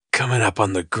Coming up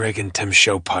on the Greg and Tim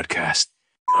Show podcast.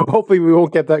 Hopefully we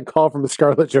won't get that call from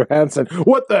Scarlett Johansson.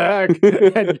 What the heck?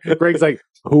 And Greg's like,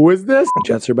 who is this?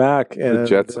 Jets are back. And, the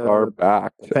Jets are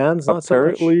back. Fans, not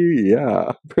apparently, so much.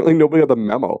 Yeah. Apparently nobody got the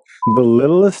memo. The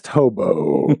littlest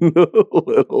hobo.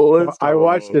 I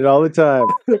watched it all the time.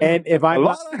 And if I a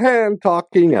lot of hand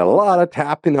talking, a lot of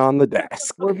tapping on the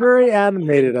desk. We're very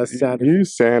animated, us Sanderson. You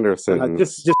Sanderson.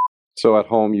 Just So at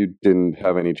home you didn't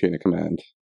have any chain of command?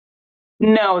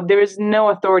 No, there is no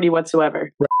authority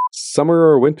whatsoever. Summer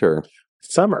or winter?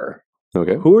 Summer.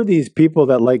 Okay. Who are these people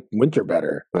that like winter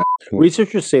better?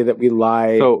 Researchers say that we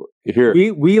lie. So here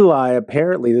we lie.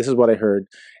 Apparently, this is what I heard.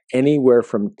 Anywhere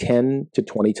from 10 to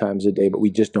 20 times a day, but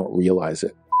we just don't realize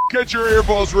it. Get your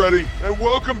earballs ready, and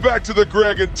welcome back to the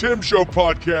Greg and Tim Show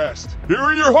podcast. Here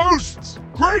are your hosts,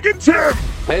 Greg and Tim.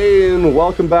 Hey, and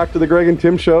welcome back to the Greg and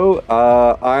Tim Show.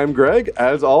 I'm Greg,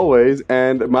 as always,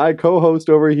 and my co-host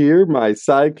over here, my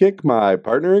sidekick, my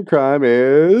partner in crime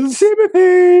is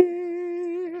Timothy.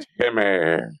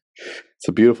 It's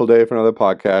a beautiful day for another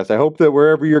podcast. I hope that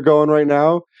wherever you're going right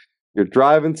now, you're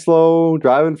driving slow,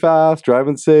 driving fast,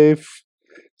 driving safe,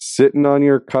 sitting on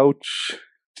your couch,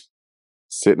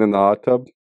 sitting in the hot tub.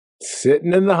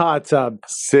 Sitting in the hot tub.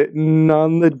 Sitting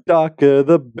on the dock of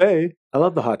the bay. I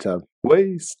love the hot tub.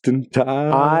 Wasting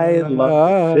time. I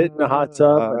love to sit in the hot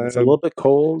tub. It's a little bit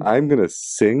cold. I'm going to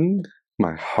sing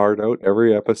my heart out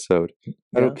every episode.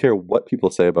 I don't care what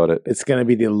people say about it. It's going to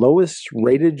be the lowest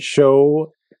rated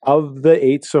show of the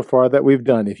 8 so far that we've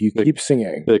done if you keep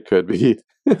singing. It could be.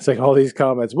 It's like all these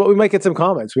comments. Well, we might get some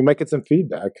comments. We might get some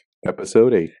feedback.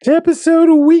 Episode 8. Episode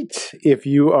wheat, if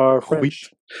you are French.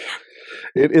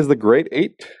 It is the Great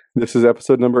 8. This is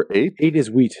episode number 8. 8 is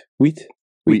wheat. Wheat?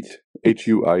 Wheat.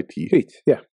 H-U-I-T. Wheat,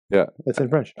 yeah. Yeah. That's in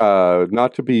French.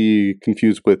 Not to be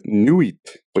confused with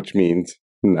nuit, which means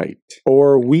night.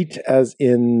 Or wheat as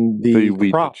in the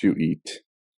wheat crop that you eat.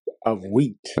 of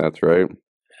wheat. That's right.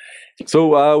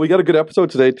 So we got a good episode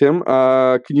today, Tim.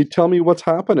 Can you tell me what's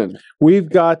happening? We've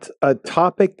got a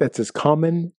topic that's as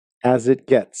common as it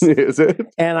gets. Is it?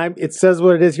 And it says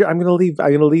what it is here. I'm going to leave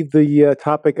the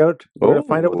topic out. We're going to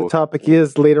find out what the topic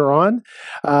is later on.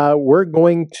 We're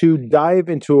going to dive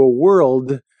into a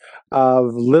world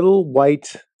of little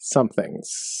white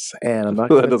somethings, and I'm not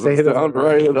going to say that doesn't sound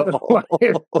right at all.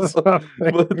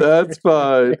 But that's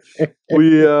fine.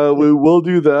 We will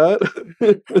do that,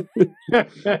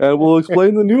 and we'll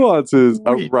explain the nuances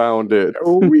around it,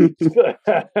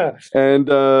 and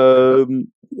a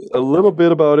little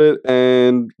bit about it,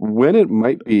 and when it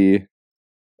might be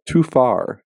too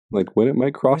far. Like when it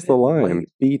might cross the line.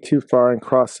 Be too far and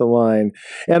cross the line.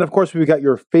 And of course, we've got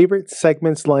your favorite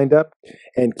segments lined up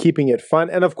and keeping it fun.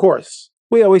 And of course,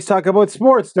 we always talk about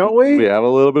sports, don't we? We have a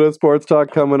little bit of sports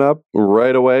talk coming up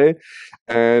right away.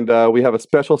 And we have a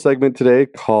special segment today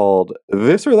called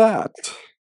This or That.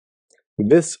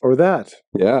 This or That.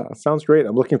 Yeah. Sounds great.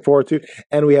 I'm looking forward to it.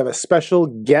 And we have a special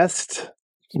guest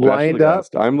lined up.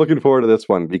 I'm looking forward to this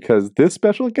one because this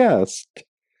special guest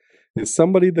is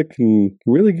somebody that can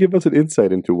really give us an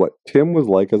insight into what Tim was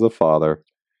like as a father.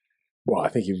 Well, I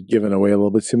think you've given away a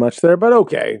little bit too much there, but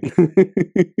okay.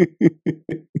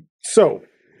 So,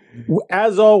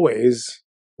 as always,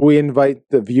 we invite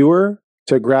the viewer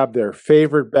to grab their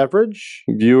favorite beverage.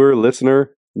 Viewer,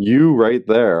 listener, you right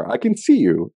there. I can see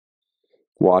you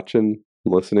watching,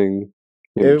 listening,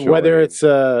 enjoying. Whether it's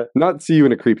not see you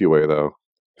in a creepy way, though.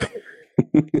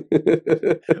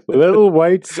 Little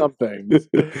white somethings.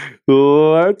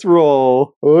 Let's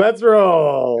roll. Let's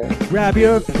roll. Grab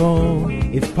your phone.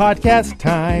 It's podcast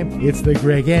time. It's the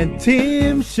Greg and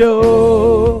Tim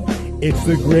Show. It's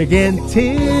the Greg and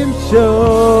Tim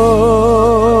Show.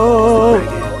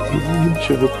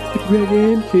 The Greg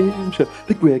and Tim Show.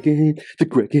 The Greg and.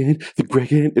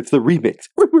 It's the remix.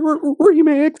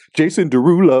 Remix. Jason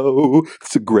Derulo.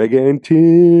 It's the Greg and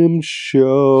Tim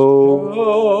Show.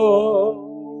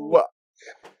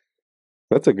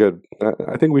 That's a good.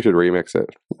 I think we should remix it.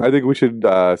 I think we should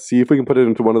see if we can put it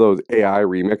into one of those AI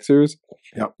remixers.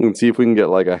 Yep. And see if we can get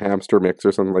like a hamster mix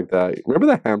or something like that. Remember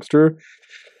the hamster?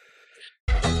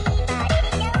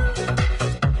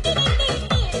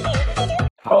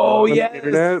 Oh, yes.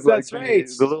 Internet? That's like, right.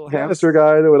 The little hamster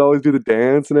guy that would always do the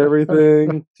dance and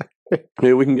everything.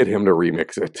 Maybe we can get him to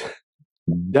remix it.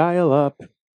 Dial up.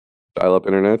 Dial up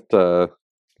internet. What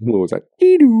was that?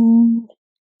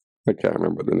 I can't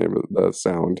remember the name of the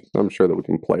sound. I'm sure that we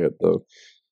can play it though,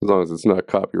 as long as it's not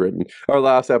copywritten. Our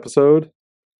last episode,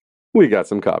 we got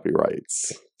some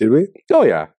copyrights. Did we? Oh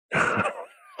yeah.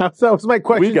 That was my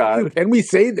question. Can we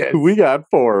say this? We got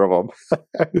 4 of them.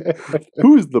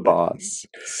 Who's the boss?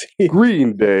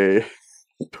 Green Day.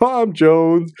 Tom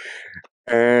Jones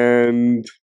and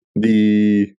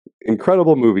the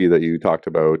incredible movie that you talked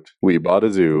about, We Bought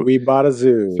a Zoo. We Bought a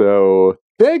Zoo. So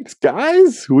thanks,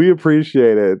 guys. We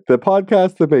appreciate it. The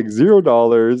podcast that makes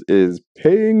 $0 is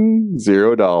paying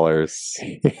 $0.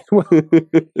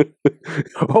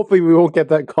 Hopefully we won't get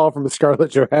that call from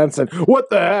Scarlett Johansson. What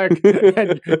the heck?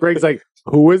 And Greg's like,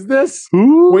 who is this?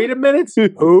 Who? Wait a minute.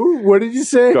 Who? What did you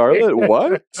say? Scarlett,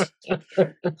 what?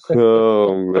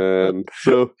 Oh man.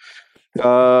 So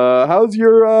how was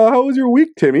your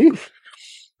week, Timmy?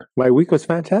 My week was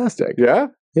fantastic. Yeah?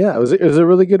 Yeah, it was a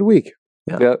really good week.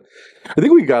 Yeah. I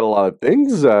think we got a lot of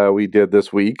things we did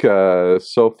this week.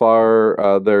 So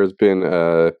far, there's been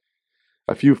a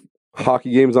few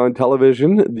hockey games on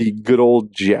television. The good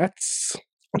old Jets.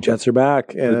 Jets are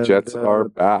back. And, The Jets are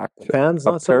back. Fans,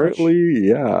 not Apparently,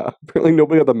 so much. yeah. Apparently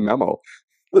nobody got the memo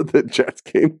that the Jets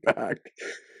came back.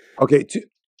 Okay.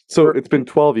 So it's been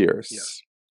 12 years.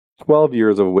 Yeah. 12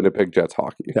 years of Winnipeg Jets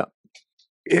hockey. Yeah.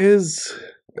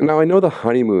 Now I know the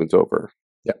honeymoon's over.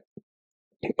 Yeah.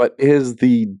 But is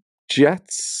the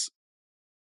Jets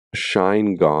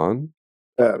shine gone?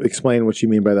 Explain what you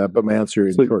mean by that, but my answer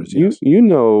is So yes. you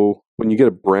know when you get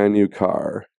a brand new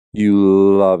car, you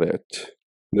love it.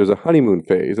 There's a honeymoon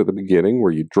phase at the beginning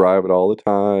where you drive it all the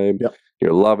time. Yep.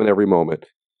 You're loving every moment.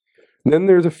 And then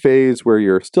there's a phase where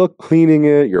you're still cleaning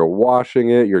it, you're washing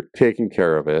it, you're taking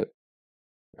care of it.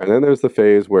 And then there's the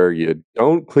phase where you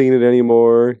don't clean it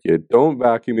anymore, you don't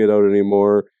vacuum it out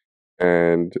anymore,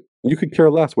 and you could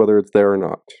care less whether it's there or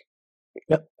not.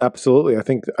 Yeah, absolutely. I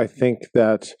think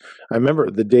that I remember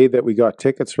the day that we got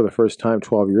tickets for the first time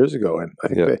 12 years ago, and I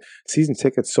think the season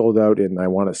tickets sold out in, I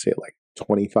want to say, like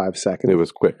 25 seconds. It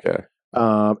was quick, yeah.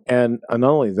 And not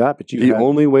only that, but the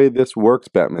only way this works,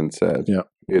 Batman said,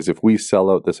 is if we sell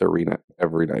out this arena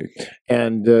every night.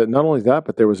 And not only that,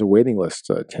 but there was a waiting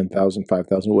list, 10,000,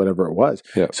 5,000, whatever it was.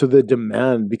 Yeah. So the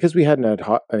demand, because we hadn't had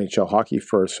NHL hockey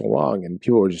for so long, and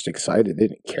people were just excited. They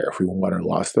didn't care if we won or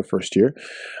lost the first year.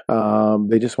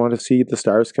 They just wanted to see the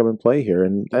Stars come and play here,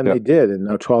 and they did. And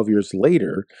now 12 years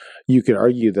later, you could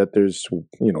argue that there's,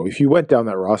 if you went down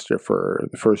that roster for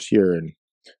the first year and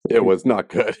it was not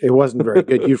good. It wasn't very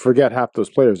good. You'd forget half those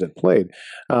players that played.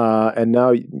 And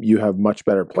now you have much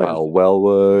better players. Kyle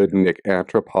Wellwood, Nick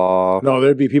Antropov. No,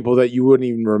 there'd be people that you wouldn't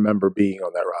even remember being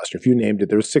on that roster. If you named it,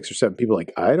 there was 6 or 7 people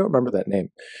like, I don't remember that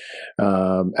name.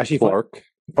 Actually,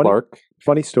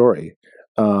 funny story.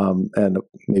 And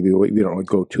maybe we don't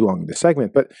go too long in this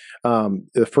segment, but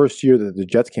the first year that the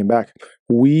Jets came back,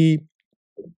 we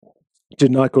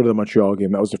did not go to the Montreal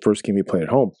game. That was the first game we played at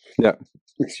home. Yeah.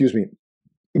 Excuse me.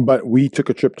 But we took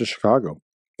a trip to Chicago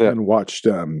and watched.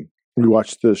 We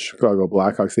watched the Chicago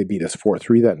Blackhawks. They beat us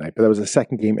 4-3 that night. But that was the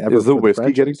second game ever. Is the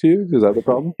whiskey getting to you? Is that the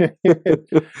problem?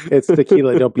 It's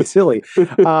tequila. Don't be silly.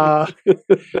 And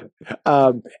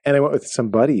I went with some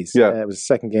buddies. Yeah, it was the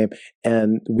second game,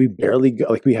 and we barely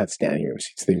we had standing room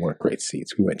seats. They weren't great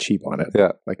seats. We went cheap on it.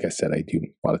 Yeah, like I said, I do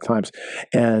a lot of times.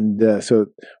 And so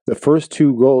the first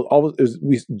 2 goals,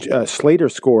 Slater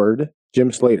scored. Jim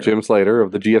Slater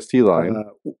of the GST line.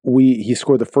 He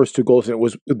scored the first 2 goals, and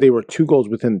they were 2 goals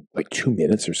within like 2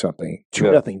 minutes or something.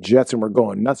 2-0 Jets, and we're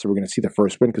going nuts. So we're going to see the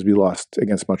first win because we lost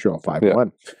against Montreal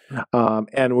 5-1.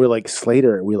 And we're like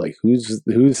Slater, and we're like, who's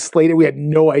Slater? We had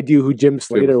no idea who Jim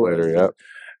Slater was.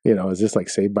 Yeah. Is this like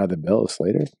Saved by the Bell,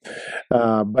 Slater?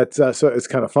 But so it's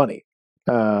kind of funny.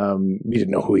 We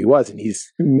didn't know who he was, and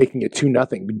he's making it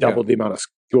 2-0. We doubled the amount of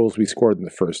goals we scored in the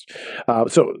first.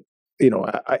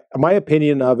 My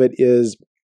opinion of it is,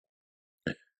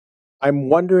 I'm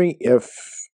wondering if,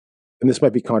 and this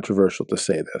might be controversial to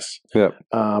say this, but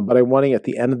I'm wondering at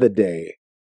the end of the day,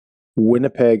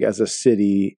 Winnipeg as a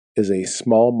city is a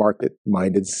small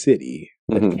market-minded city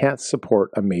that can't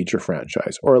support a major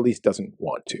franchise, or at least doesn't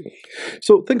want to.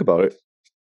 So think about it.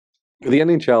 The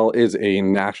NHL is a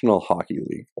national hockey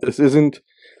league.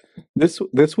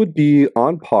 This would be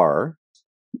on par.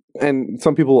 And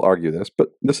some people will argue this,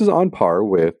 but this is on par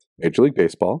with Major League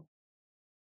Baseball,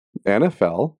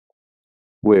 NFL,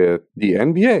 with the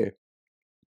NBA.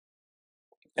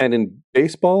 And in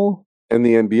baseball and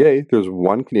the NBA, there's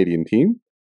 1 Canadian team.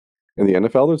 In the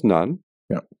NFL, there's none.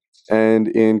 Yeah. And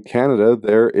in Canada,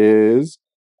 there is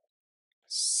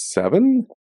 7?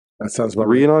 That sounds about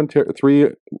 3 in 3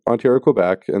 Ontario,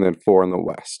 Quebec, and then 4 in the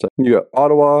West. You got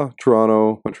Ottawa,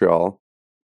 Toronto, Montreal.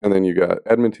 And then you got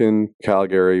Edmonton,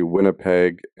 Calgary,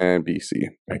 Winnipeg, and BC.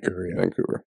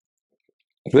 Vancouver.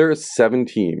 There are 7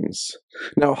 teams.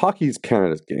 Now, hockey's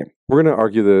Canada's game. We're going to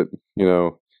argue that,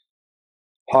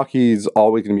 hockey's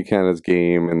always going to be Canada's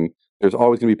game, and there's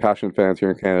always going to be passionate fans here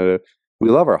in Canada. We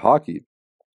love our hockey.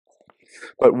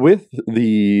 But with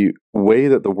the way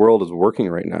that the world is working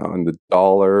right now and the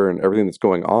dollar and everything that's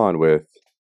going on with,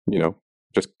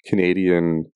 just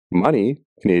Canadian money,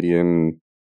 Canadian,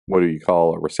 what do you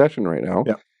call a recession right now?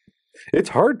 Yeah. It's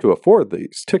hard to afford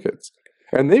these tickets.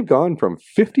 And they've gone from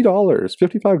 $50,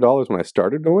 $55 when I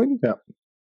started going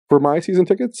for my season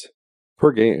tickets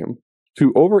per game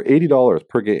to over $80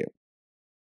 per game.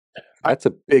 That's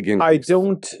a big increase.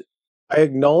 I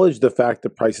acknowledge the fact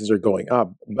that prices are going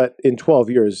up, but in 12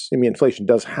 years, inflation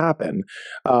does happen.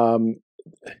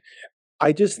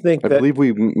 I just think I believe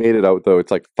we made it out though. It's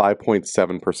like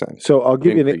 5.7%. So I'll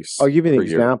give you an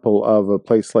example of a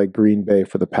place like Green Bay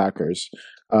for the Packers.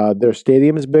 Their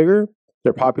stadium is bigger.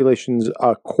 Their population's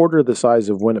a quarter the size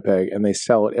of Winnipeg, and they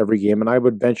sell it every game. And I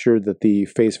would venture that the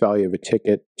face value of a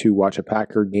ticket to watch a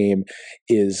Packer game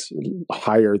is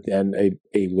higher than a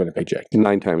Winnipeg Jet.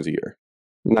 9 times a year.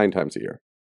 9 times a year.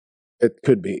 It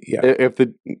could be, yeah. If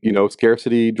the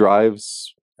scarcity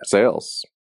drives sales.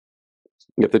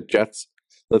 If the Jets,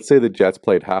 let's say the Jets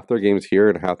played half their games here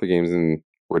and half the games in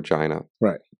Regina.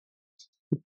 Right.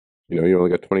 You only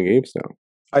got 20 games now.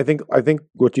 I think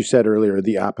what you said earlier,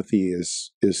 the apathy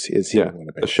is here in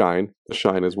Winnipeg. The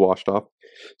shine is washed off.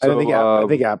 So, I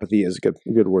think apathy is a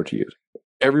good word to use.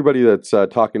 Everybody that's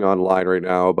talking online right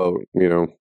now about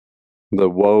the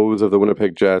woes of the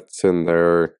Winnipeg Jets and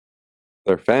their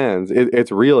fans,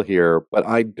 it's real here, but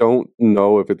I don't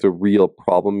know if it's a real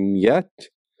problem yet.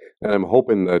 And I'm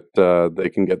hoping that they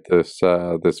can get this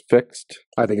fixed.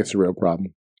 I think it's a real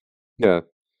problem. Yeah.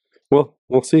 Well,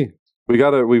 we'll see. We've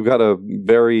got a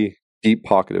very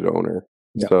deep-pocketed owner,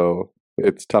 so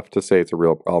it's tough to say it's a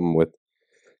real problem with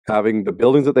having the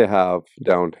buildings that they have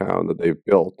downtown that they've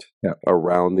built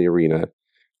around the arena,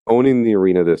 owning the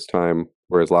arena this time,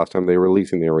 whereas last time they were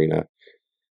leasing the arena,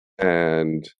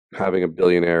 and having a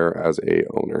billionaire as a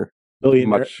owner.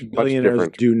 Billionaires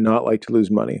do not like to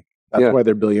lose money. That's why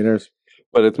they're billionaires.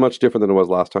 But it's much different than it was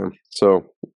last time. So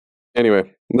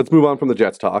anyway, let's move on from the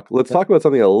Jets talk. Let's talk about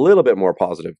something a little bit more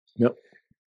positive. Yep.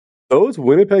 Those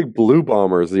Winnipeg Blue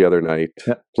Bombers the other night,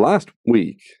 this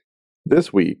week,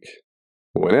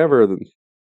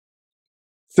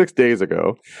 6 days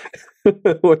ago,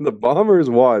 when the Bombers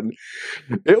won,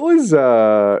 it was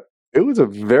a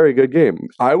very good game.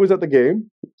 I was at the game.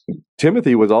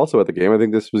 Timothy was also at the game. I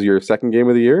think this was your second game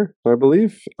of the year, I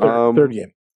believe. Third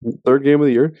game. Third game of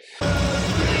the year.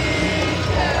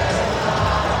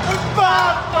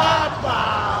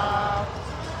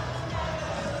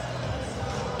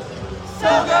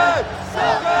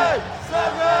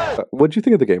 What'd you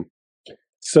think of the game?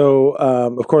 So,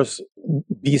 of course,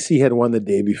 BC had won the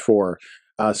day before.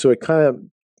 So it kind of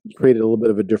created a little bit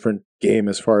of a different game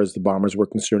as far as the Bombers were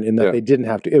concerned in that they didn't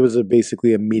have to. It was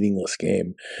basically a meaningless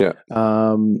game. Yeah.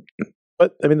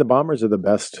 But, the Bombers are the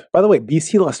best. By the way,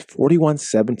 BC lost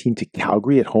 41-17 to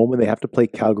Calgary at home, and they have to play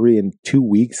Calgary in 2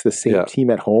 weeks, the same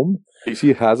team at home.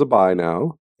 BC has a bye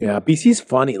now. Yeah, BC's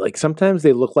funny. Like, sometimes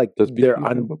they look like they're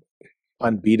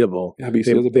unbeatable. Yeah,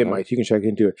 BC they might. You can check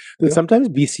into it. Yeah. Sometimes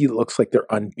BC looks like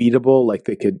they're unbeatable, like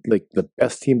they could, like the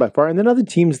best team by far. And then other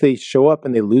teams, they show up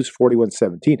and they lose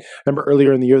 41-17. Remember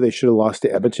earlier in the year, they should have lost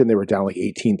to Edmonton. They were down like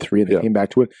 18-3 and they came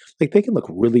back to it. Like they can look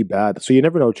really bad. So you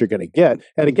never know what you're going to get.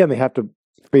 And again, they have to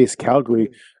face Calgary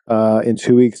in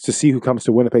 2 weeks to see who comes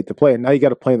to Winnipeg to play. And now you got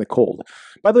to play in the cold.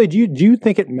 By the way, do you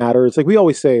think it matters? Like we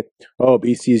always say, oh,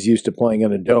 BC is used to playing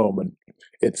in a dome and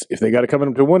if they got to come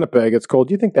into Winnipeg, it's cold.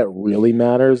 Do you think that really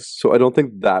matters? So I don't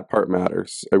think that part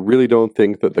matters. I really don't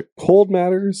think that the cold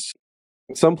matters.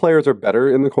 Some players are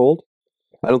better in the cold.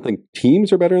 I don't think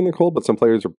teams are better in the cold, but some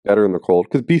players are better in the cold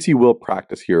because BC will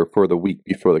practice here for the week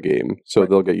before the game, so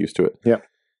they'll get used to it. Yeah.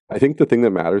 I think the thing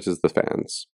that matters is the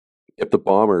fans. If the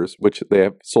Bombers, which they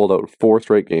have sold out 4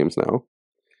 straight games now,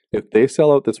 if they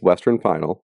sell out this Western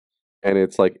final, and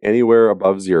it's like anywhere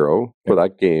above 0 for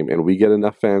that game, and we get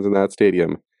enough fans in that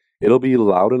stadium, it'll be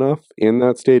loud enough in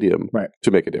that stadium to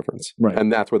make a difference. Right.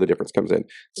 And that's where the difference comes in.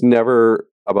 It's never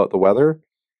about the weather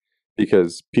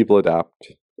because people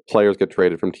adapt. Players get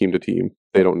traded from team to team.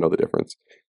 They don't know the difference.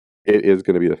 It is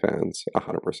going to be the fans,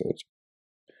 100%.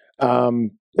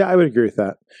 Yeah, I would agree with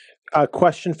that. A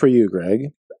question for you,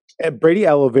 Greg. Brady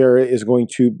Oliveira is going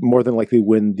to more than likely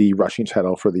win the rushing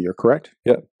title for the year, correct?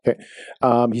 Yeah. Okay.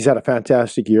 He's had a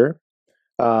fantastic year.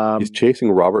 He's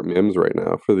chasing Robert Mims right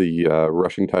now for the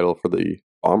rushing title for the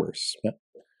Bombers. Yeah.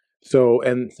 So,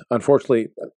 and unfortunately,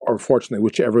 or fortunately,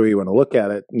 whichever way you want to look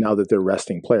at it, now that they're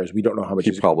resting players, we don't know how much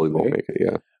he probably won't make it,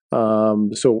 yeah.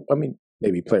 So,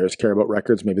 maybe players care about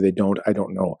records, maybe they don't, I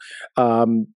don't know.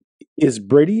 Is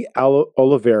Brady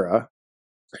Oliveira,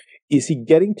 is he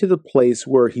getting to the place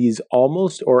where he's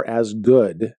almost or as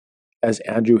good as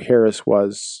Andrew Harris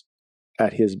was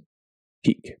at his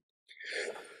peak?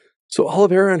 So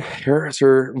Oliveira and Harris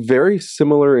are very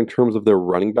similar in terms of their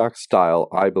running back style,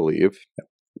 I believe,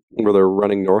 where they're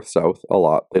running north-south a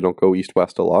lot. They don't go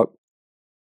east-west a lot.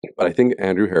 But I think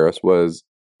Andrew Harris was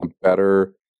a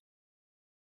better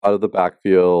out of the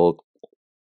backfield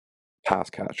pass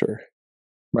catcher.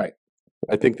 Right.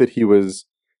 I think that he was.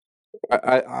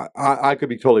 I could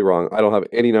be totally wrong. I don't have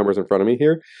any numbers in front of me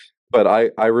here, but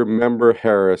I remember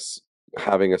Harris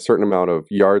having a certain amount of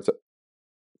yards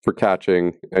for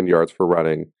catching and yards for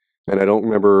running, and I don't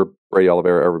remember Brady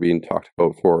Oliveira ever being talked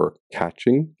about for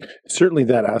catching. Certainly,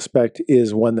 that aspect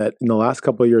is one that in the last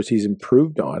couple of years he's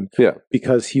improved on. Yeah,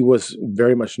 because he was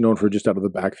very much known for just out of the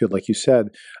backfield, like you said.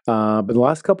 But in the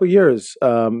last couple of years,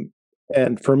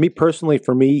 and for me personally,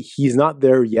 he's not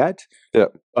there yet. Yeah,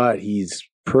 but he's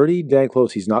pretty dang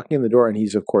close. He's knocking on the door, and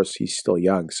he's still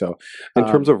young. So, in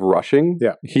terms of rushing,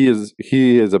 yeah, he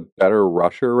is a better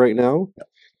rusher right now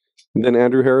than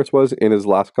Andrew Harris was in his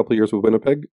last couple of years with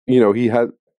Winnipeg. You know, he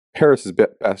had Harris's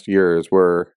best years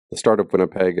were the start of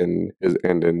Winnipeg and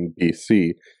in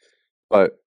BC,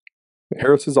 but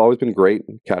Harris has always been great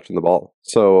catching the ball.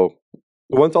 So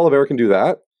once Oliveira can do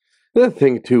that, the other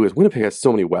thing too is Winnipeg has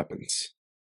so many weapons.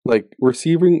 Like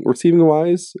receiving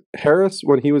wise, Harris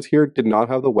when he was here did not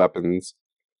have the weapons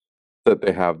that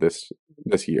they have this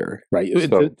year. Right.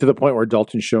 So, to the point where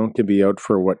Dalton Schoen can be out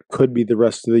for what could be the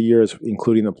rest of the years,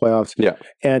 including the playoffs. Yeah.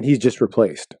 And he's just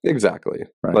replaced. Exactly.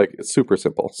 Right. Like it's super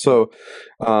simple. So,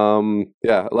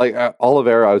 like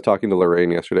Oliveira, I was talking to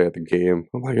Lorraine yesterday at the game.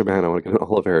 I'm like, man, I want to get an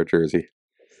Oliveira jersey.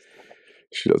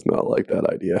 She does not like that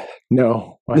idea.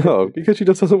 No. No, because she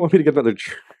just doesn't want me to get another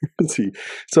jersey.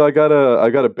 So I got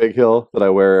a Big Hill that I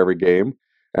wear every game.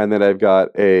 And then I've got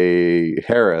a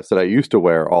Harris that I used to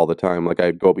wear all the time. Like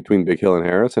I'd go between Big Hill and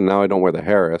Harris, and now I don't wear the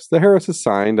Harris. The Harris is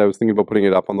signed. I was thinking about putting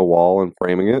it up on the wall and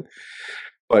framing it.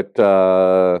 But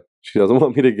she doesn't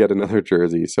want me to get another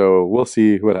jersey. So we'll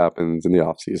see what happens in the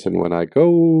offseason when I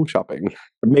go shopping.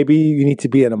 Maybe you need to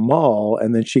be in a mall,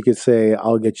 and then she could say,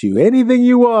 I'll get you anything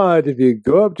you want if you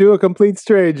go up to a complete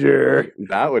stranger.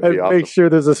 That would be awesome. Make sure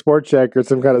there's a Sport Check or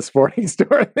some kind of sporting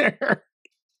store there.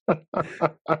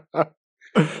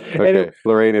 Okay,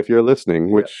 Lorraine, if you're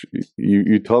listening, which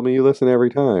you told me you listen every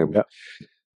time,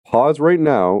 pause right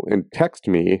now and text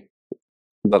me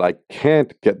that I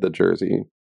can't get the jersey,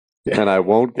 and I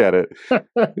won't get it.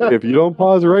 If you don't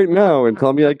pause right now and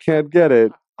tell me I can't get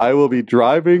it, I will be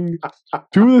driving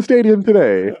to the stadium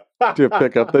today to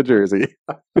pick up the jersey.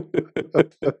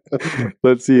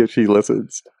 Let's see if she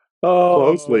listens.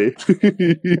 Closely.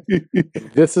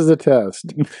 This is a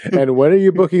test. And when are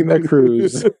you booking the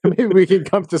cruise? Maybe we can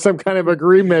come to some kind of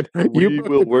agreement. You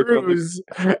book the cruise,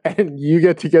 and you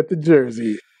get to get the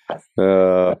jersey.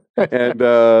 So we're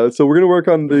going to work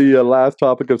on the last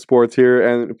topic of sports here.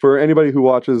 And for anybody who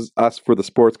watches us for the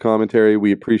sports commentary,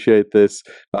 we appreciate this.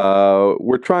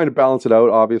 We're trying to balance it out,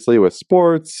 obviously, with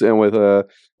sports and with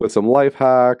some life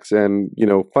hacks and,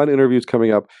 fun interviews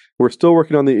coming up. We're still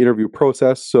working on the interview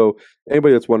process. So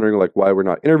anybody that's wondering like why we're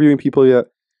not interviewing people yet,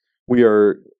 we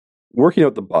are working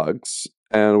out the bugs,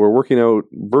 and we're working out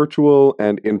virtual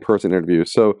and in-person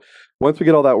interviews. So once we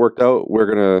get all that worked out,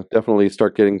 we're going to definitely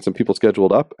start getting some people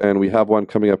scheduled up, and we have one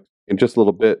coming up in just a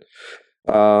little bit.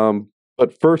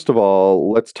 But first of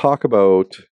all, let's talk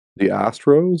about the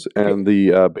Astros and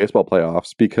the baseball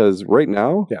playoffs, because right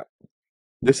now,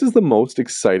 this is the most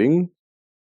exciting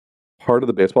part of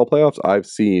the baseball playoffs I've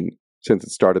seen since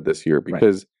it started this year,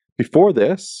 because before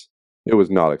this, it was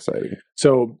not exciting.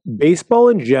 So baseball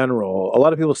in general, a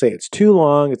lot of people say it's too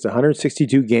long. It's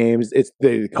 162 games.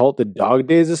 They call it the dog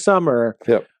days of summer,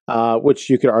 which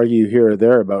you could argue here or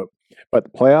there about. But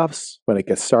the playoffs, when it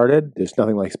gets started, there's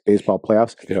nothing like baseball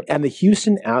playoffs. And the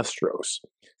Houston Astros,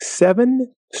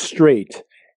 7 straight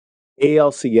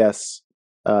ALCS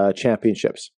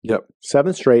championships.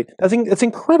 7 straight. That's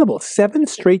incredible. 7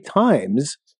 straight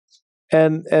times,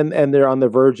 and they're on the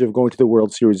verge of going to the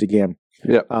World Series again.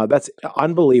 That's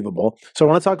unbelievable. So I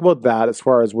want to talk about that as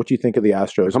far as what you think of the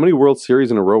Astros. How many World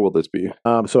Series in a row will this be?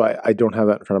 So I don't have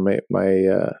that in front of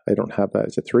I don't have that.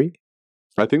 Is it 3?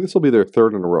 I think this will be their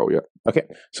 3rd in a row. Okay,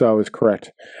 so I was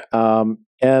correct.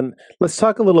 And let's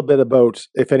talk a little bit about,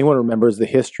 if anyone remembers the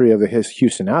history of the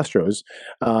Houston Astros.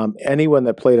 Anyone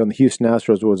that played on the Houston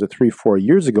Astros, was it 3-4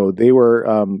 years ago, they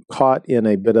were caught in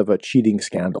a bit of a cheating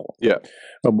scandal.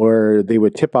 Where they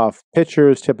would tip off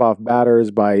pitchers, tip off batters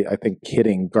by, I think,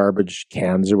 hitting garbage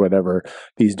cans or whatever,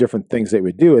 these different things they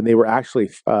would do. And they were actually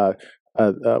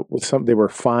They were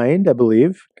fined, I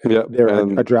believe. Yeah,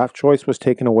 A draft choice was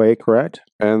taken away, correct?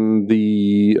 And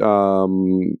the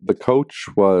coach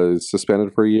was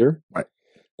suspended for a year. Right.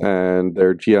 And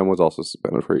their GM was also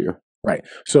suspended for a year. Right.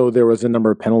 So there was a number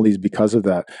of penalties because of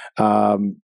that.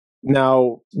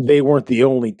 Now, they weren't the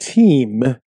only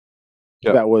team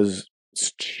that was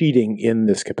cheating in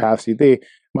this capacity.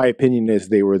 My opinion is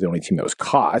they were the only team that was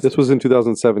caught. This was in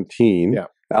 2017. Yeah.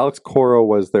 Alex Cora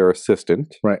was their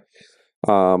assistant. Right.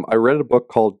 I read a book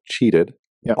called Cheated,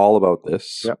 all about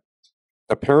this. Yeah.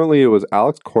 Apparently, it was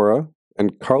Alex Cora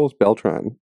and Carlos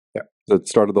Beltran that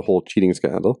started the whole cheating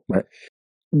scandal. Right.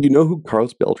 You know who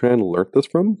Carlos Beltran learned this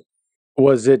from?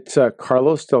 Was it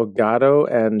Carlos Delgado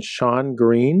and Sean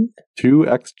Green? 2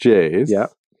 XJs. Yeah.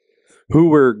 Who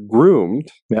were groomed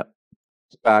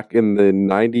back in the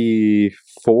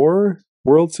 94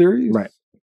 World Series? Right.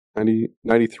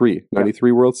 93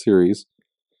 World Series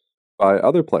by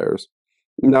other players.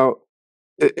 Now,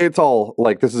 it's all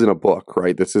like, this isn't a book,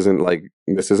 right? This isn't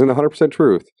 100%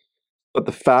 truth. But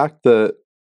the fact that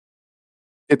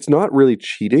it's not really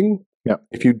cheating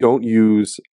if you don't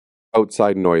use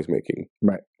outside noise making.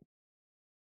 Right.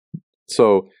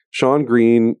 So Sean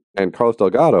Green and Carlos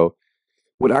Delgado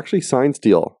would actually sign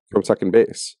steal from second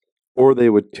base, or they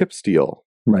would tip steal.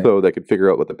 Right. So they could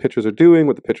figure out what the pitchers are doing,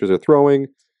 what the pitchers are throwing,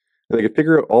 and they could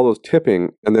figure out all those tipping,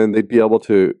 and then they'd be able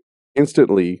to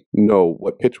instantly know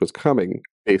what pitch was coming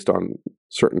based on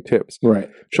certain tips. Right.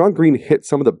 Sean Green hit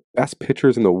some of the best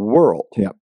pitchers in the world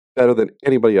better than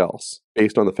anybody else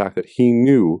based on the fact that he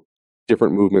knew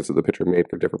different movements that the pitcher made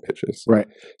for different pitches. Right.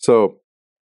 So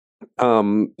they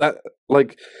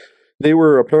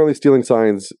were apparently stealing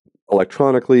signs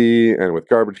electronically and with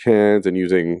garbage cans and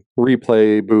using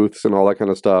replay booths and all that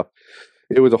kind of stuff.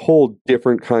 It was a whole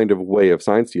different kind of way of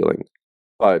sign stealing.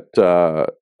 But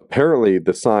apparently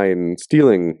the sign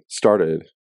stealing started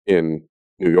in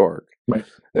New York. Right.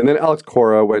 And then Alex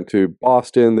Cora went to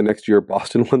Boston. The next year,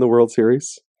 Boston won the World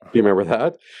Series. Do you remember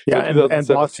that? Yeah, and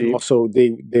Boston also,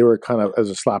 they were kind of as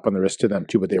a slap on the wrist to them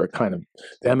too, but they were kind of,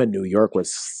 them in New York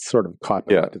was sort of caught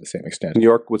by that to the same extent. New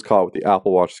York was caught with the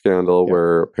Apple Watch scandal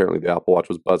where apparently the Apple Watch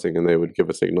was buzzing and they would give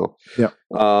a signal. Yeah.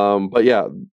 But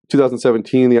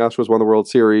 2017, the Astros won the World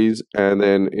Series. And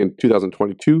then in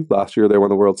 2022, last year, they won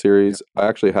the World Series. I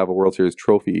actually have a World Series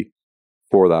trophy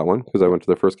for that one because I went to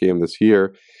their first game this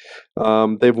year.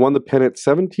 They've won the pennant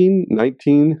 17,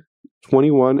 19,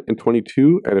 21 and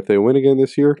 22, and if they win again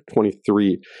this year,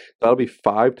 23. That'll be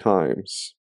 5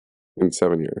 times in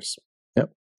 7 years. Yep.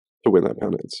 To win that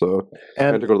pennant. So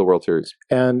and to go to the World Series.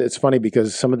 And it's funny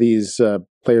because some of these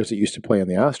players that used to play on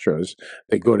the Astros,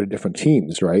 they go to different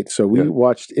teams, right? So we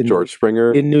watched George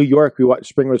Springer in New York. We watched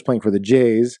Springer was playing for the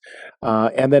Jays,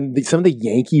 and then some of the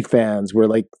Yankee fans were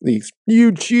like, "These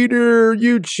you cheater,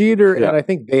 you cheater!" And I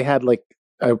think they had like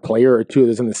a player or two that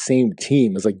was in the same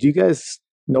team. It's like, do you guys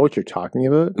know what you're talking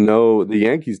about? No, the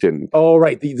Yankees didn't. Oh,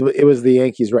 right. It was the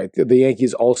Yankees, right? The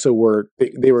Yankees also were.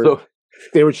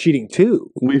 They were cheating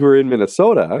too. We were in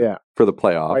Minnesota for the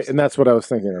playoffs, right, and that's what I was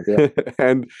thinking of. Yeah.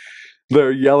 And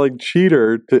they're yelling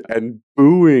 "cheater" and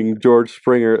booing George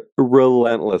Springer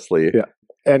relentlessly. Yeah,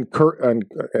 and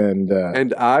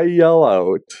I yell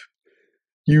out,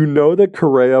 "You know that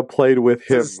Correa played with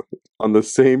him on the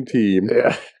same team."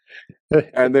 Yeah.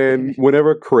 And then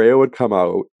whenever Correa would come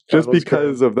out, just Carlos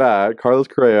because Correa. of that, Carlos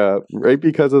Correa, right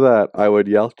because of that, I would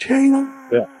yell, "Cheater!"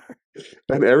 Yeah.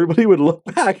 And everybody would look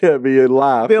back at me and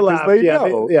laugh. They laughed. They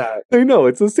know. They know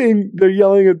it's the same. They're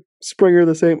yelling at Springer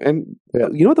the same. And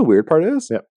you know what the weird part is?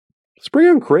 Yeah.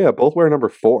 Springer and Correa both wear number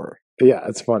 4. Yeah,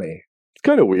 it's funny. It's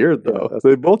kind of weird though. Yeah,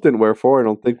 they both didn't wear 4, I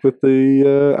don't think, with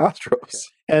the Astros.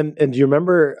 And do you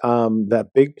remember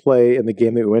that big play in the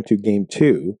game that we went to, Game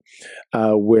 2,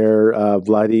 where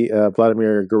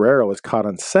Vladimir Guerrero was caught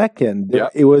on second? Yeah.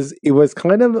 It was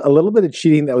kind of a little bit of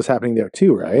cheating that was happening there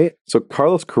too, right? So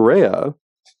Carlos Correa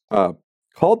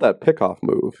called that pickoff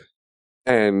move,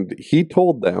 and he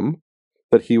told them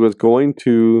that he was going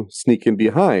to sneak in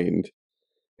behind,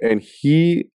 and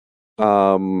he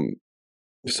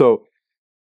so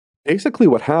basically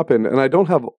what happened, and I don't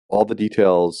have all the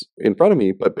details in front of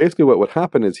me, but basically what would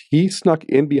happen is he snuck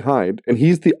in behind, and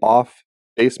he's the off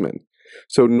baseman.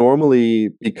 So normally,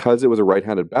 because it was a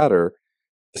right-handed batter,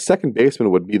 the second baseman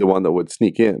would be the one that would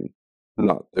sneak in,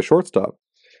 not the shortstop.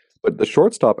 But the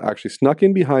shortstop actually snuck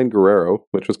in behind Guerrero,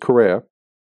 which was Correa,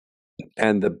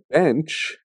 and the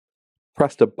bench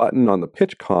pressed a button on the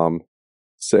pitch comm,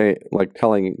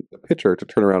 telling the pitcher to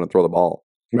turn around and throw the ball.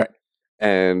 Right.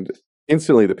 And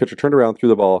instantly, the pitcher turned around, threw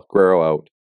the ball, Guerrero out.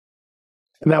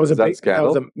 And that was is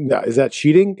that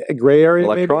cheating? Gray area?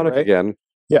 Electronic maybe, right? again.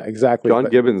 Yeah, exactly. John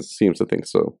Gibbons seems to think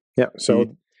so. Yeah.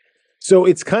 So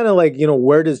it's kind of like,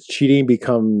 where does cheating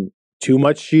become too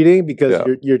much cheating? Because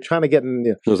you're trying to get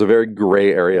in. There's a very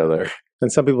gray area there.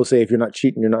 And some people say if you're not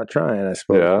cheating, you're not trying, I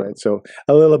suppose. Yeah. Right? So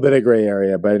a little bit of gray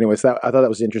area. But anyways, I thought that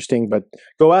was interesting. But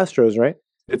go Astros, right?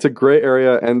 It's a gray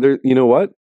area. And there, you know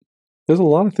what? There's a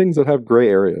lot of things that have gray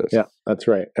areas. Yeah, that's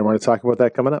right. And we're going to talk about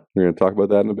that coming up. We're going to talk about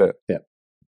that in a bit. Yeah.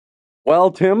 Well,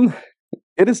 Tim,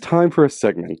 it is time for a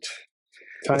segment.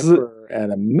 Time for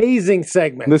an amazing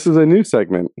segment. This is a new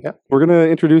segment. Yeah. We're going to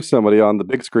introduce somebody on the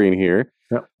big screen here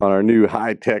on our new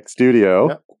high-tech studio.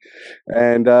 Yeah.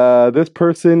 And this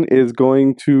person is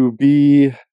going to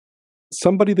be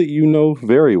somebody that you know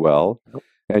very well,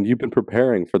 and you've been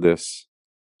preparing for this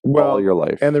all your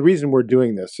life. And the reason we're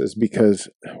doing this is because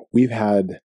we've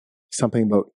had something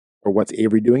about, or what's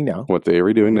Avery doing now? What's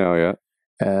Avery doing now, yeah.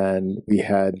 And we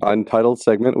had untitled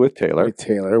segment with Taylor.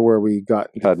 Where we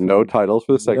had no titles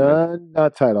for the segment.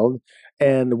 Not titled.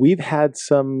 And we've had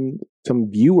some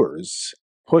viewers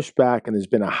push back, and there's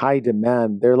been a high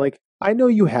demand. They're like, I know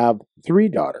you have 3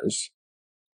 daughters.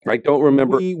 I don't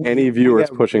remember any viewers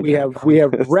pushing. We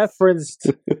have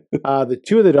referenced the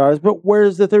 2 of the daughters, but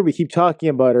where's the 3rd? We keep talking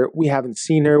about her. We haven't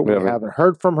seen her. We haven't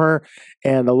heard from her,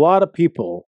 and a lot of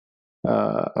people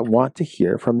want to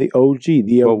hear from the OG,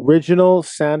 the original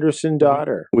Sanderson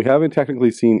daughter. We haven't technically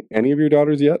seen any of your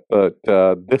daughters yet, but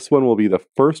this one will be the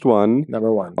first one,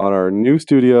 number 1, on our new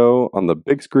studio on the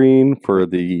big screen for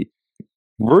the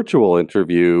virtual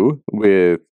interview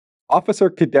with Officer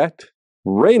Cadet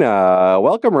Raina.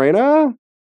 Welcome, Raina.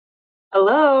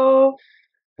 Hello.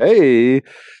 Hey.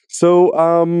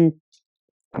 So,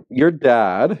 your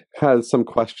dad has some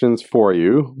questions for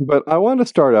you, but I want to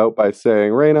start out by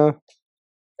saying, Raina,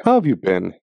 how have you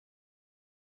been?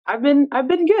 I've been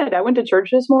good. I went to church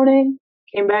this morning,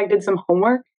 came back, did some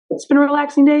homework. It's been a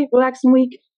relaxing day, relaxing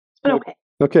week. It's been okay.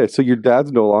 Okay, so your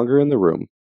dad's no longer in the room.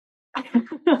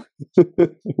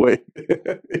 Wait,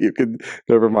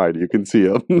 never mind, you can see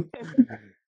him.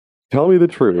 Tell me the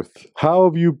truth. How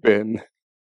have you been?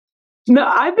 No,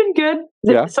 I've been good.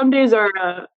 Yeah. Some days are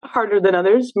harder than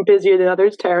others, busier than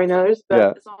others, tiring than others.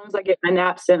 But as long as I get my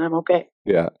naps in, I'm okay.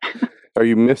 Yeah. Are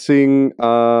you missing?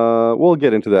 We'll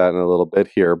get into that in a little bit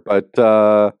here. But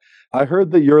I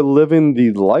heard that you're living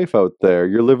the life out there.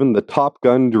 You're living the Top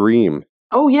Gun dream.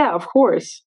 Oh, yeah, of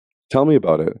course. Tell me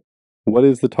about it. What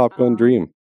is the Top Gun dream?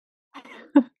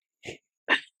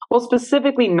 Well,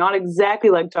 specifically, not exactly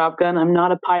like Top Gun. I'm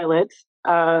not a pilot.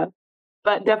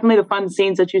 But definitely the fun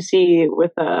scenes that you see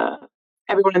with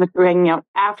everyone in the crew hanging out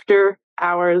after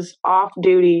hours, off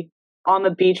duty, on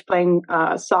the beach playing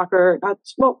soccer.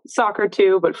 Soccer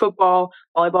too, but football,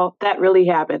 volleyball, that really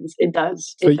happens. It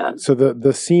does. It does. So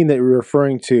the scene that you're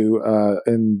referring to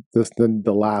in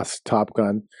the last Top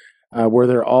Gun, where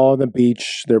they're all on the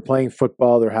beach, they're playing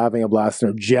football, they're having a blast,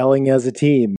 and they're gelling as a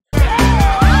team.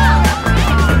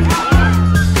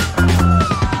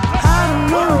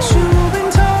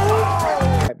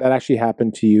 That actually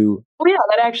happened to you? Oh yeah,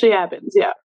 that actually happens.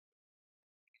 Yeah.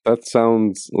 That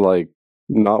sounds like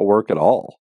not work at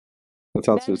all. That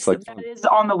sounds just like that is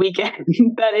on the weekend.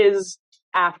 That is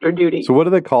after duty. So what do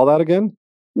they call that again?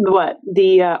 What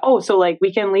so like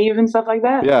weekend leave and stuff like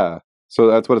that? Yeah. So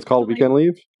that's what it's called, weekend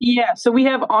leave? Yeah. So we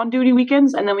have on duty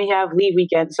weekends and then we have leave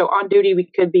weekends. So on duty we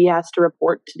could be asked to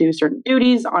report to do certain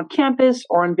duties on campus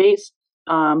or on base.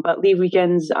 But leave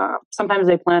weekends, sometimes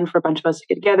they plan for a bunch of us to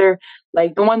get together.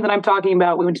 Like the one that I'm talking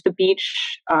about, we went to the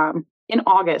beach in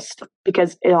August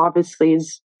because it obviously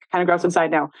is kind of gross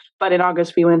inside now. But in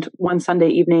August, we went one Sunday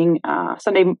evening.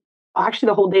 Actually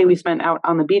the whole day we spent out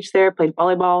on the beach there, played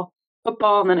volleyball,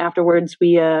 football, and then afterwards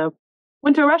we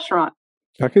went to a restaurant.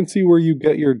 I can see where you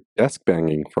get your desk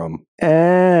banging from.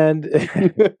 And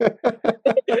I'm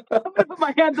gonna put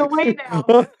my hands away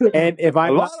now. And if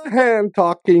I'm a lot of hand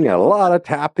talking, a lot of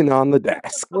tapping on the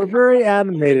desk. We're very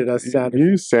animated, us Sanderson.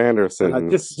 You Sanderson.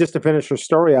 Just to finish her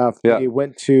story off, they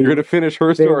went to. You're going to finish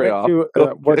her story off.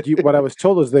 What I was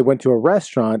told is they went to a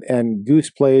restaurant and Goose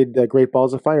played Great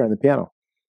Balls of Fire on the piano.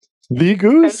 The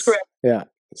Goose? That's correct. Yeah.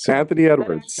 So, Anthony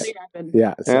Edwards.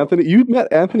 Yeah. So. Anthony, you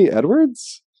met Anthony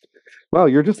Edwards? Wow,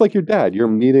 you're just like your dad. You're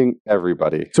meeting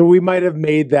everybody. So we might have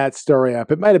made that story up.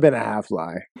 It might have been a half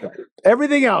lie.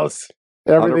 Everything else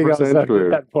up to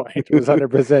that point was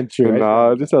 100% true.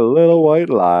 No, just a little white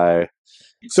lie.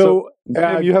 So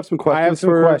Tim, you have some questions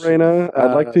for Raina?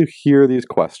 I'd like to hear these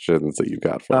questions that you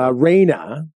got for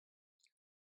Raina.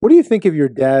 What do you think of your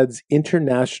dad's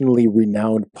internationally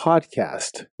renowned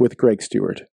podcast with Greg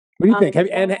Stewart? What do you think?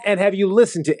 Have you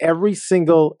listened to every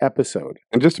single episode?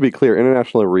 And just to be clear,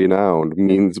 internationally renowned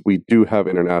means we do have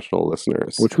international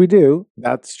listeners. Which we do.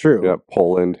 That's true. Yeah,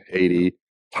 Poland, Haiti,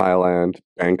 Thailand,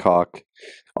 Bangkok,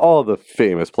 all the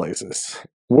famous places.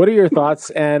 What are your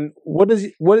thoughts? And do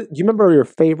you remember your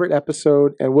favorite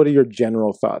episode? And what are your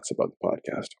general thoughts about the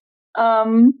podcast?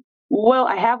 Well,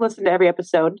 I have listened to every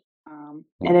episode,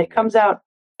 and it comes out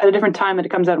at a different time that it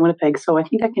comes out in Winnipeg. So I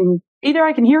think I can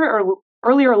hear it or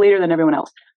earlier or later than everyone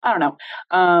else. I don't know.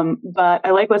 But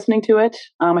I like listening to it.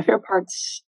 My favorite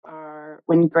parts are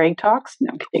when Greg talks.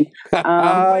 No, I'm kidding.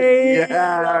 Yes.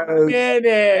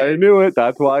 I knew it.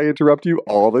 That's why I interrupt you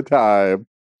all the time.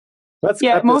 Most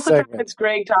of the time it's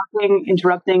Greg talking,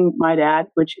 interrupting my dad,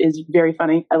 which is very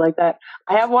funny. I like that.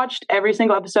 I have watched every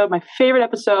single episode. My favorite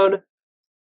episode,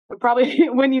 probably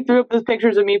when you threw up those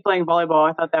pictures of me playing volleyball.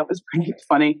 I thought that was pretty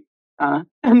funny.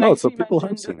 So people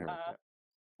have seen her.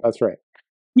 That's right.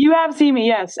 You have seen me,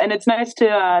 yes, and it's nice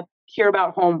to hear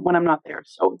about home when I'm not there.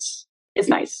 So it's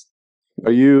nice.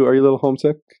 Are you a little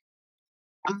homesick?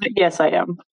 Yes, I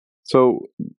am. So,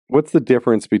 what's the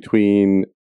difference between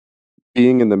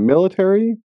being in the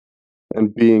military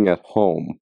and being at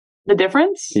home? The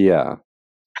difference? Yeah.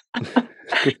 In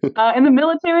the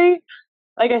military,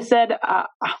 like I said,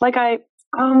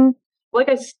 I'm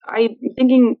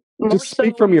thinking. Just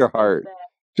speak from your heart.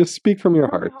 Just speak from your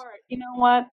heart. You know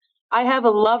what? I have a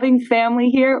loving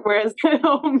family here, whereas at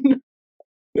home,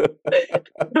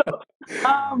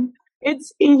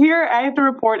 it's here. I have to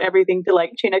report everything to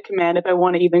like chain of command if I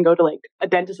want to even go to like a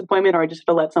dentist appointment, or I just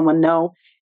have to let someone know.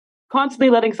 Constantly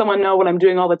letting someone know what I'm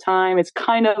doing all the time. It's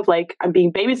kind of like I'm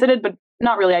being babysitted, but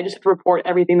not really. I just have to report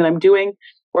everything that I'm doing.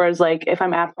 Whereas, like, if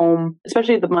I'm at home,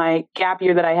 especially my gap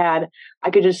year that I had,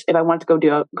 I could just, if I wanted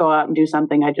to go out and do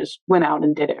something, I just went out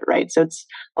and did it, right? So it's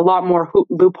a lot more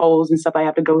loopholes and stuff I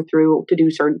have to go through to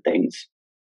do certain things.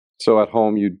 So at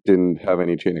home, you didn't have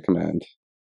any chain of command?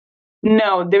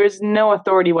 No, there is no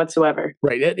authority whatsoever.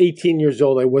 Right. At 18 years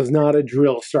old, I was not a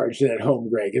drill sergeant at home,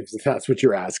 Greg, if that's what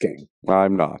you're asking.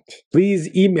 I'm not. Please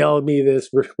email me this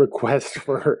request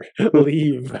for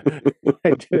leave.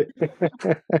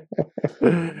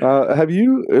 Have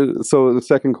you, so the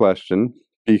second question,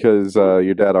 because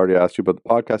your dad already asked you about the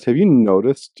podcast, have you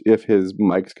noticed if his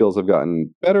mic skills have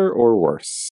gotten better or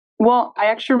worse? Well,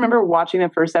 I actually remember watching the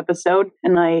first episode,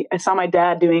 and I saw my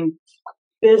dad doing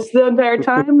this the entire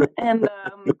time, and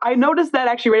I noticed that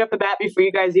actually right off the bat before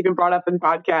you guys even brought up in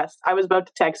podcast. I was about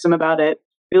to text him about it.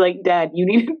 Be like, Dad, you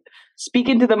need to speak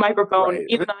into the microphone. Right.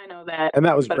 Even I know that. And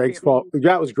that was Greg's fault.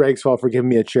 That was Greg's fault for giving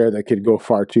me a chair that could go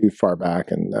far too far back.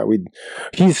 And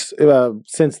he's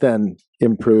since then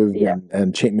improved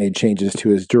and made changes to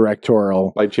his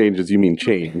directorial. By changes, you mean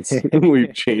chains.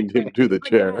 We've chained him to the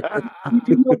chair.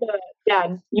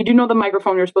 You do know the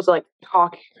microphone you're supposed to like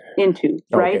talk into,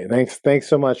 right? Okay, thanks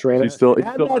so much, Raina. He's still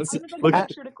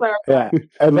sure to clarify. Yeah,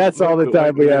 and that's all the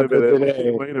time we have for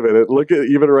today. Wait a minute. Look at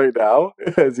even right now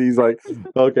as he's like,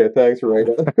 okay, thanks,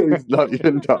 Raina. He's not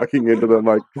even talking into the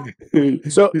mic.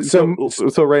 So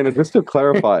Raina, just to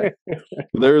clarify,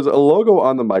 there's a logo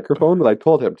on the microphone that I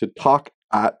told him to talk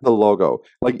at the logo.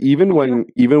 Like even when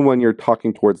you're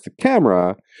talking towards the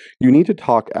camera, you need to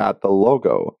talk at the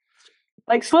logo.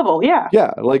 Like swivel, yeah.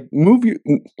 Yeah, like you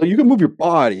can move your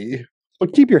body,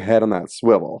 but keep your head on that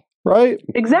swivel, right?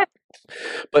 Exactly.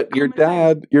 But your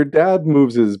dad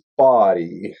moves his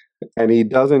body and he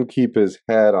doesn't keep his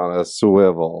head on a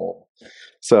swivel.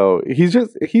 So he's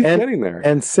getting there.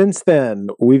 And since then,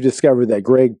 we've discovered that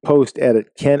Greg post-edit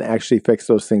can actually fix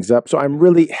those things up. So I'm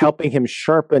really helping him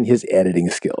sharpen his editing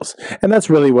skills. And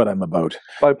that's really what I'm about.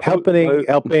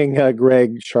 Helping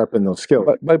Greg sharpen those skills.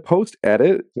 By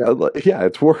post-edit,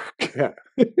 it's work. Yeah.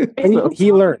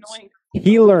 He learns.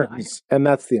 He learns, and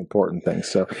that's the important thing.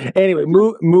 So anyway,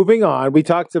 moving on,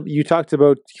 you talked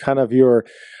about kind of your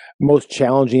most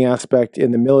challenging aspect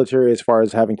in the military as far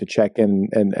as having to check in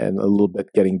and a little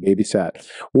bit getting babysat.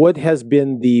 What has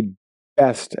been the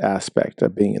best aspect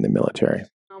of being in the military?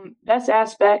 Best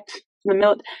aspect, well,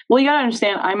 you got to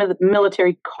understand, I'm at the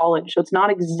military college, so it's not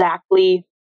exactly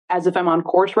as if I'm on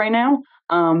course right now.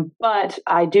 But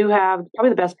I do have,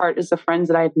 probably the best part is the friends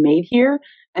that I've made here.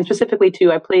 And specifically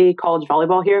too, I play college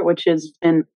volleyball here, which has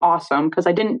been awesome because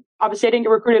I didn't get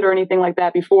recruited or anything like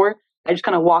that before. I just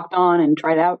kind of walked on and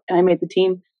tried out and I made the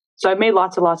team. So I've made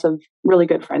lots of really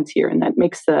good friends here, and that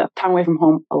makes the time away from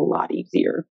home a lot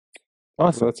easier.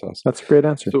 Awesome. That's awesome. That's a great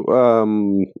answer.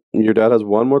 So your dad has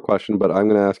one more question, but I'm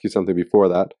going to ask you something before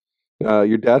that.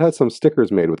 Your dad had some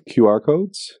stickers made with QR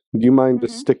codes. Do you mind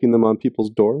just sticking them on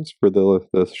people's doors for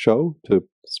the show to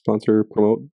sponsor,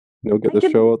 promote, get the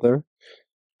show out there?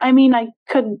 I mean, I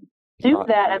could do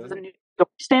that as a new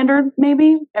standard,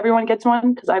 maybe. Everyone gets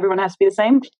one because everyone has to be the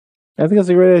same. I think that's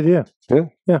a great idea.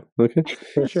 Yeah. Okay.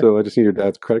 For sure. So I just need your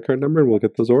dad's credit card number and we'll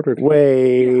get those ordered.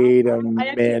 Wait a I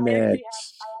minute.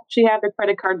 actually have the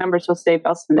credit card number, so safe.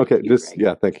 I'll send it Okay, to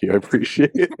you. thank you. I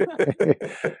appreciate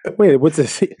it. Wait, what's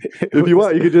this? If you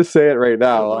want, you can just say it right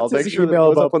now. I'll What's make this sure that it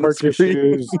email goes up on the purchase screen.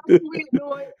 shoes?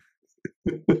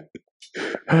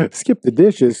 Skip the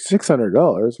dishes,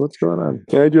 $600. What's going on?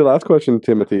 Can I do your last question,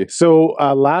 Timothy? So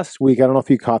last week, I don't know if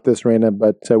you caught this, Raina,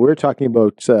 but we were talking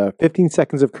about 15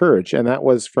 seconds of courage, and that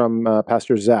was from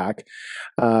Pastor Zach,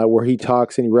 where he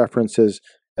talks and he references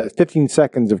 15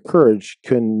 seconds of courage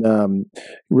can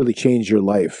really change your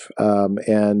life.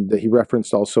 And he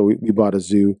referenced also, we bought a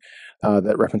zoo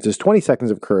that references 20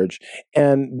 seconds of courage.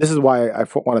 And this is why I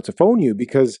wanted to phone you,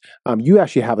 because you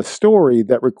actually have a story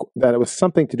that that it was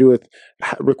something to do with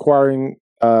requiring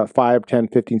 5, 10,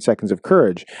 15 seconds of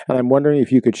courage. And I'm wondering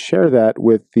if you could share that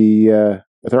with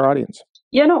with our audience.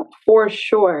 Yeah, no, for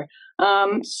sure.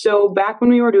 So back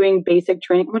when we were doing basic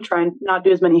training, I'm going to try and not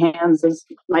do as many hands as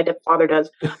my father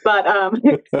does. But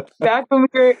back when we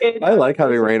were in... I like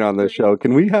having Rain on this show.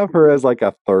 Can we have her as like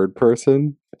a third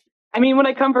person? I mean, when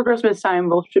I come for Christmas time,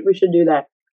 we should do that.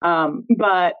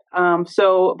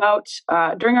 So about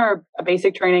during our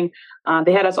basic training,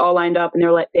 they had us all lined up, and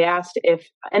they asked if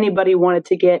anybody wanted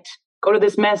to go to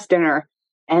this mess dinner,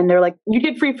 and they're like, "You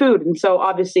get free food." And so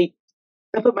obviously,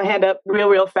 I put my hand up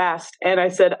real fast, and I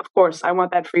said, "Of course, I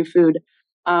want that free food."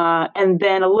 And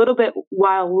then a little bit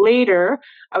while later,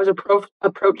 I was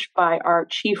approached by our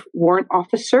chief warrant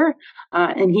officer,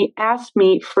 and he asked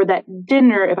me for that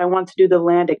dinner if I want to do the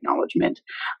land acknowledgement.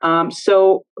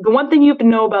 So the one thing you have to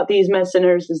know about these mess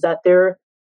dinners is that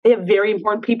they have very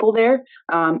important people there.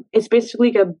 It's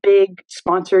basically a big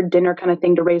sponsored dinner kind of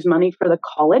thing to raise money for the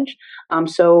college.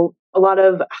 So a lot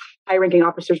of high-ranking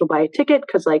officers will buy a ticket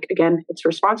because, again, it's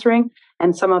for sponsoring,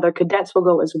 and some other cadets will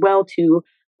go as well to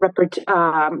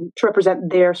represent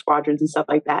their squadrons and stuff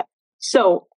like that.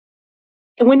 So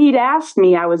when he'd asked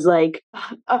me, I was like,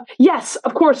 yes,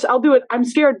 of course, I'll do it. I'm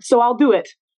scared, so I'll do it.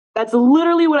 That's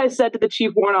literally what I said to the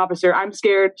chief warrant officer. I'm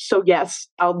scared, so yes,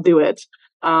 I'll do it.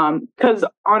 Because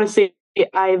honestly,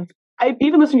 I've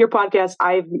even listened to your podcast.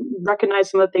 I've recognized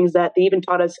some of the things that they even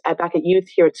taught us back at youth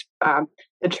here at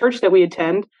the church that we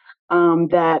attend,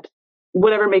 that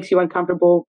whatever makes you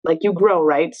uncomfortable, you grow,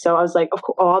 right? So I was like,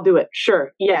 I'll do it.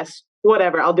 Sure. Yes.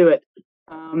 Whatever. I'll do it.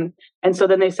 And so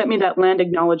then they sent me that land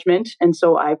acknowledgement. And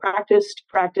so I practiced,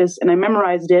 and I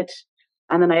memorized it.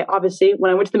 And then I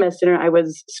when I went to the mess dinner, I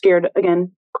was scared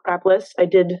again, crapless. I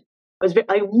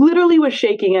literally was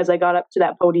shaking as I got up to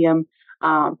that podium.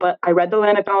 But I read the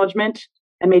land acknowledgement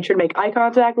and made sure to make eye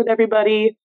contact with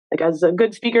everybody, as a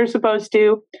good speaker is supposed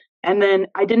to. And then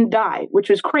I didn't die, which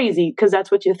was crazy because that's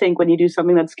what you think when you do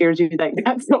something that scares you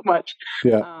that so much.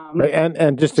 Yeah,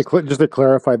 and just to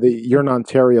clarify, you're in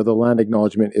Ontario. The land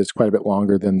acknowledgement is quite a bit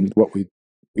longer than what we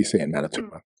say in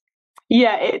Manitoba.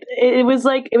 Yeah, it was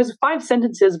 5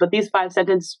 sentences, but these 5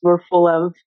 sentences were full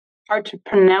of hard to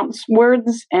pronounce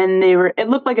words, and it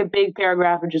looked like a big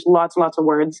paragraph of just lots and lots of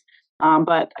words.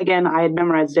 But again, I had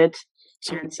memorized it,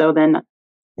 and so then.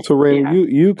 So, Rain,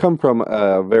 you come from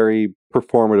a very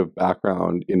performative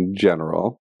background in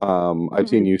general. I've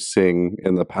seen you sing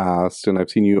in the past, and I've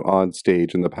seen you on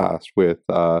stage in the past with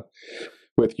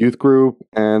youth group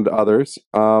and others.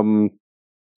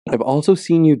 I've also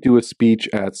seen you do a speech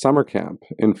at summer camp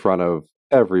in front of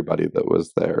everybody that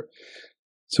was there.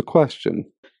 So, question.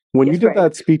 When you did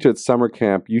that speech at summer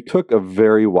camp, you took a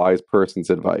very wise person's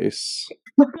advice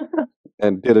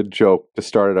and did a joke to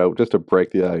start it out, just to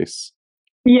break the ice.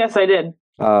 Yes, I did.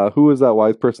 Who was that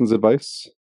wise person's advice?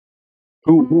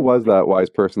 Who was that wise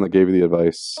person that gave you the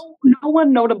advice? No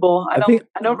one notable. I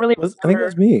don't really. I think it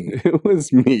was me. It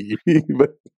was me.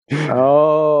 But,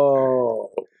 oh,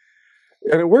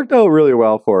 and it worked out really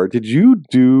well for her. Did you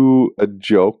do a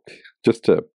joke just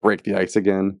to break the ice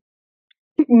again?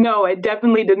 No, I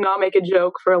definitely did not make a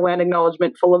joke for a land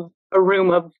acknowledgement full of a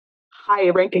room of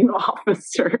high-ranking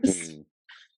officers.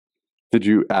 Did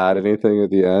you add anything at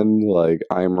the end? Like,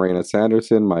 I'm Raina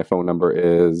Sanderson. My phone number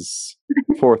is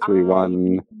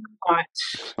 431.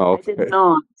 I did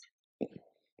not.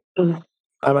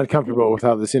 I'm uncomfortable with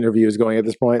how this interview is going at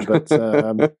this point, but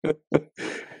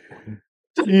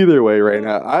either way,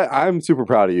 Raina, I'm super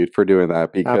proud of you for doing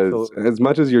that, because Absolutely. As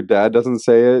much as your dad doesn't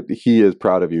say it, he is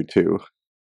proud of you too.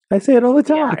 I say it all the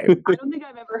time. Yeah, I don't think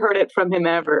I've ever heard it from him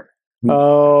ever.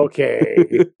 Okay.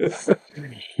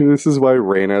 This is why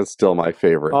Raina is still my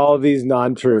favorite. All these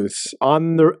non-truths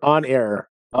on air,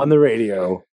 on the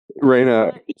radio.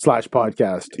 Raina, /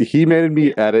 podcast. he made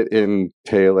me edit in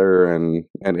Taylor and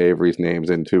Avery's names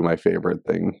into my favorite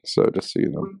thing. So just so you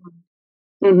know.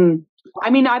 Mm-hmm. I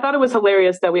mean, I thought it was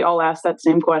hilarious that we all asked that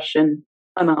same question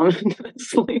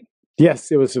anonymously.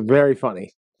 Yes, it was very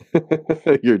funny.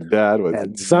 Your dad was.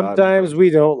 And sometimes we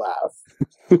don't laugh.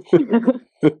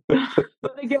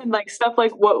 But again, like stuff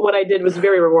like what I did was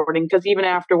very rewarding because even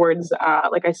afterwards,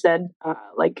 like I said,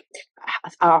 like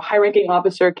a high-ranking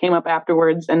officer came up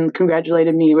afterwards and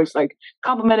congratulated me. It was like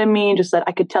complimented me, just said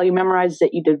I could tell you memorized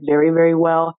it. You did very, very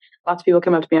well. Lots of people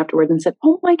came up to me afterwards and said,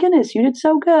 "Oh my goodness, you did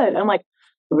so good." I'm like,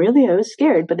 really? I was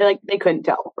scared, but they couldn't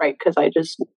tell, right? Because I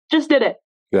just did it.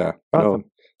 Yeah. Awesome. No,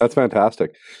 that's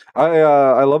fantastic.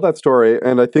 I love that story,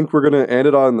 and I think we're going to end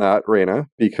it on that, Raina,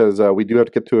 because we do have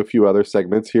to get to a few other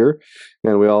segments here,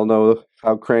 and we all know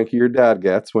how cranky your dad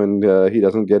gets when he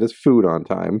doesn't get his food on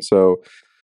time. So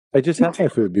I just had my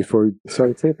food before we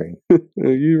started taping.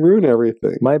 you ruin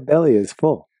everything. My belly is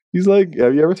full. He's like,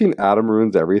 have you ever seen Adam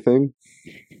Ruins Everything?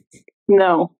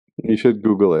 No. You should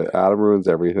Google it. Adam Ruins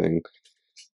Everything.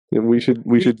 And we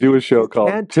should do a show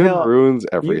called Tim Ruins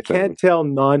Everything. You can't tell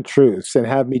non-truths and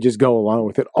have me just go along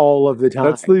with it all of the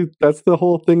time. That's the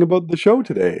whole thing about the show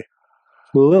today.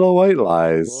 Little white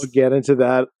lies. We'll get into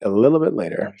that a little bit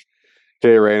later.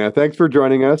 Okay, Raina, thanks for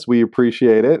joining us. We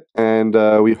appreciate it. And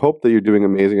we hope that you're doing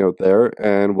amazing out there.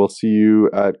 And we'll see you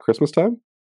at Christmas time.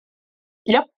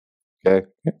 Yep. Okay.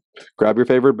 Grab your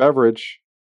favorite beverage.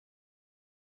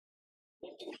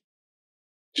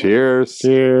 Cheers.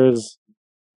 Cheers.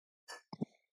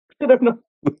 I don't know.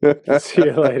 See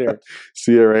you later.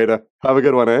 See you, Raina. Have a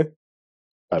good one, eh?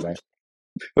 Bye-bye.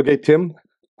 Okay, Tim,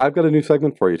 I've got a new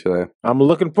segment for you today. I'm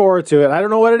looking forward to it. I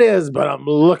don't know what it is, but I'm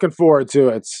looking forward to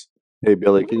it. Hey,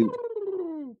 Billy,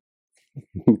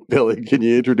 Billy, can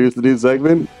you introduce the new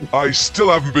segment? I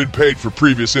still haven't been paid for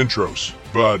previous intros,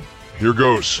 but here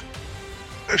goes.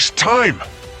 It's time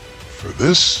for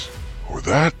this or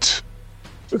that.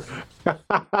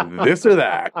 This or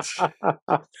that.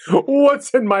 What's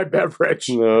in my beverage?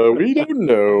 No, we don't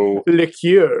know.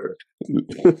 Liqueur.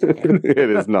 It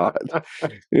is not.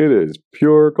 It is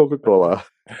pure Coca-Cola.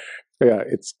 Yeah,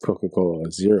 it's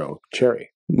Coca-Cola Zero Cherry.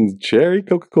 Cherry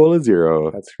Coca-Cola Zero.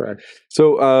 That's correct.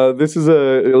 So this is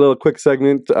a little quick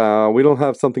segment. We don't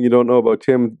have something you don't know about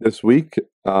Tim this week.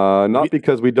 Not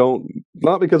because we know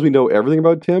everything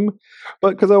about Tim,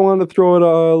 but because I wanted to throw it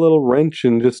a little wrench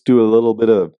and just do a little bit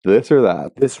of this or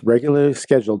that. This regularly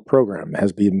scheduled program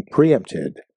has been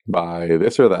preempted by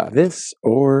this or that. This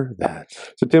or that.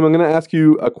 So Tim, I'm going to ask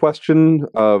you a question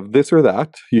of this or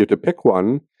that. You have to pick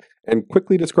one and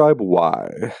quickly describe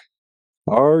why.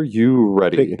 Are you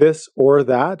ready? Pick this or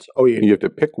that? Oh, you have to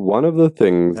pick one of the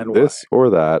things, and this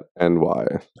or that, and why.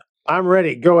 I'm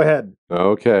ready. Go ahead.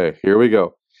 Okay, here we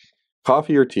go.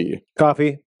 Coffee or tea?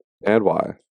 Coffee. And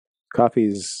why?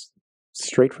 Coffee's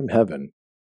straight from heaven.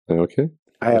 Okay.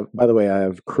 By the way, I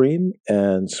have cream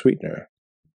and sweetener.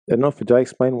 I don't know if did I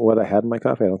explain what I had in my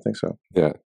coffee? I don't think so.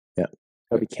 Yeah. Yeah.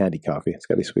 Gotta be candy coffee. It's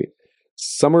gotta be sweet.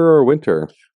 Summer or winter?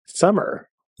 Summer.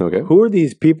 Okay. Who are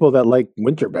these people that like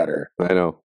winter better? I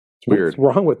know. It's weird.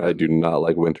 What's wrong with them? I do not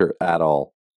like winter at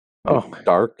all. It's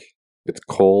dark. It's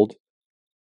cold.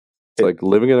 It's like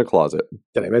living in a closet.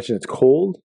 Did I mention it's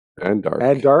cold? And dark.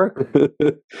 And dark?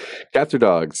 Cats or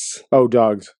dogs? Oh,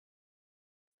 dogs.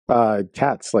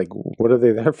 Cats, like, what are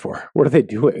they there for? What are they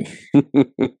doing?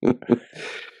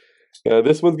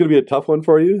 This one's going to be a tough one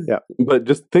for you. Yeah. But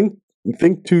just think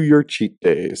to your cheat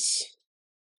days.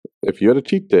 If you had a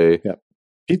cheat day,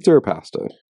 pizza or pasta?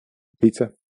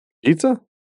 Pizza. Pizza?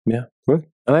 Yeah. What?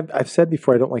 And I've said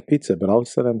before I don't like pizza, but all of a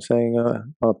sudden I'm saying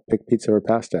I'll pick pizza or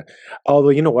pasta. Although,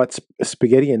 you know what?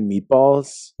 Spaghetti and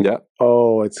meatballs? Yeah.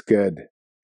 Oh, it's good.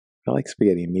 I like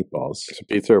spaghetti and meatballs. So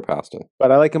pizza or pasta?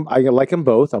 But I like them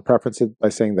both. I'll preference it by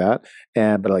saying that.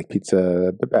 But I like pizza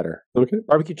a bit better. Okay.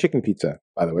 Barbecue chicken pizza,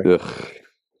 by the way. Ugh.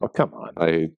 Oh, come on.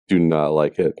 I do not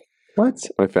like it. What?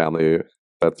 My family,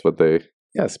 that's what they...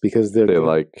 Yes, because they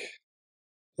like...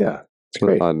 Yeah, it's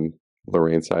great. On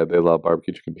Lorraine's side, they love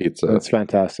barbecue chicken pizza. That's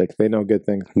fantastic. They know good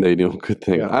things. They know good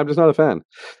things. Yeah. I'm just not a fan.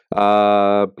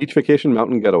 Beach vacation,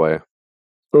 mountain getaway.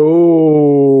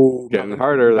 Oh, getting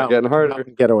harder. They're getting harder.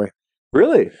 Mountain getaway.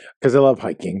 Really? Because I love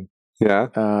hiking.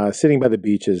 Yeah. Sitting by the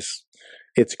beach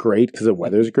it's great because the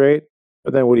weather's great.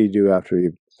 But then what do you do after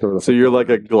you? So you're like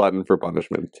a glutton for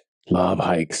punishment. Love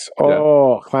hikes.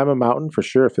 Oh, climb a mountain for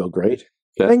sure. Feel great.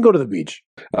 Okay. Then go to the beach.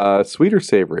 Sweet or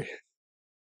savory?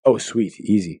 Oh, sweet.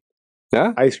 Easy.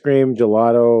 Yeah? Ice cream,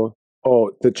 gelato. Oh,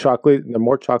 the chocolate. The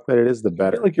more chocolate it is, the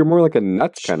better. I feel like you're more like a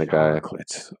nuts kind of guy.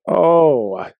 Chocolate.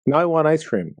 Oh, now I want ice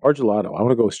cream or gelato. I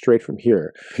want to go straight from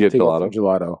here. You get gelato?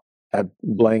 Gelato. at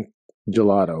blank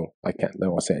gelato. I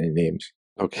don't want to say any names,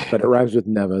 Okay. but it rhymes with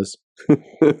Nevas.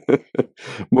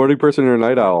 Morning person or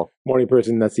night owl? Morning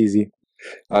person, that's easy.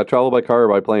 Travel by car or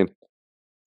by plane?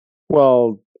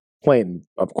 Well, plane,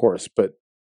 of course, but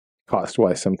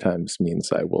cost-wise sometimes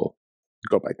means I will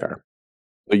go by car.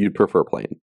 But you'd prefer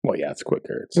plane. Well, yeah, it's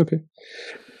quicker. It's Okay.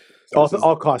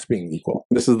 all costs being equal.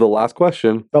 This is the last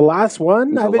question. The last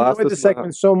one? I've enjoyed the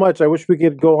segment so much. I wish we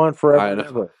could go on forever. I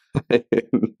know.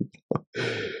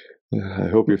 I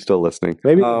hope you're still listening.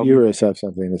 Maybe the viewers have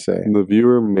something to say. The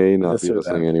viewer may not This be or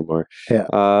listening that. anymore.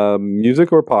 Yeah.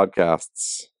 Music or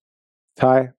podcasts?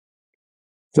 Tie.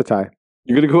 It's a tie.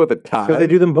 You're going to go with a tie? Because they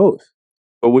do them both.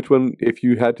 But which one, if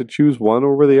you had to choose one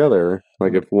over the other,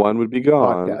 like if one would be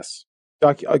gone? Podcasts.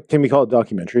 Can we call it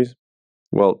documentaries?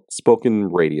 Well,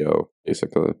 spoken radio,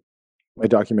 basically. My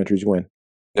documentaries win.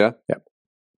 Yeah? Yep.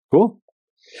 Cool.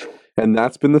 And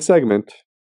that's been the segment.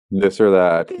 This or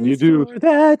that. Can you do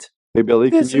that? Hey, Billy,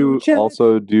 can This or you that.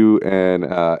 also do an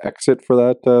exit for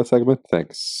that segment?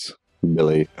 Thanks,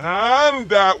 Billy. And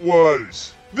that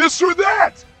was This or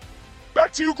That!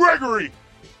 Back to you, Gregory!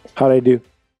 How'd I do?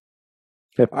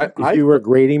 If you were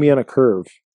grading me on a curve.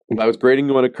 If I was grading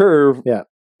you on a curve, Yeah.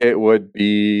 it would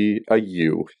be a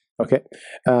U. Okay.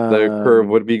 The curve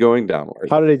would be going downward.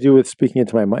 How did I do with speaking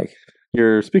into my mic?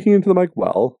 You're speaking into the mic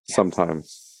well,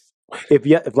 sometimes. If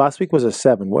last week was a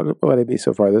 7, what would I be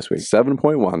so far this week?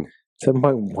 7.1.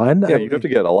 7.1? Yeah, you'd have to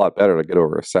get a lot better to get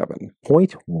over a 7.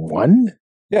 0.1?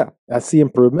 Yeah. That's the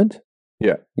improvement?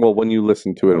 Yeah. Well, when you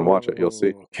listen to it and watch it, you'll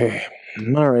see. Okay.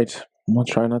 All right. I'll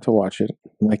try not to watch it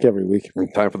like every week.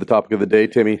 Time for the topic of the day,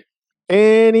 Timmy.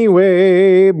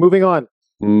 Anyway, moving on.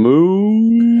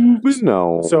 Moving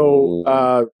on.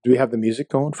 So, do we have the music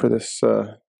going for this?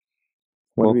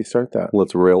 When do we start that?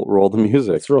 Let's roll the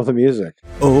music. Let's roll the music.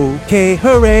 Okay,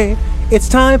 hooray! It's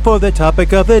time for the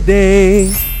topic of the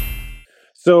day.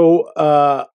 So,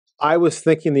 I was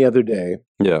thinking the other day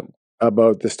Yeah.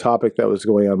 about this topic that was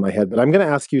going on in my head, but I'm going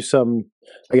to ask you I'm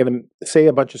going to say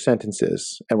a bunch of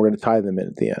sentences, and we're going to tie them in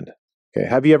at the end. Okay.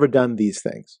 Have you ever done these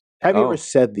things? Have you ever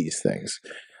said these things?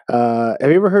 Have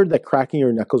you ever heard that cracking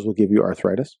your knuckles will give you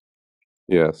arthritis?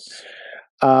 Yes.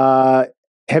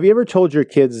 Have you ever told your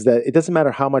kids that it doesn't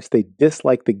matter how much they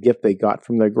dislike the gift they got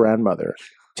from their grandmother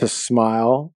to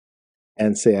smile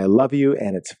and say, I love you,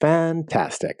 and it's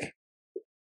fantastic?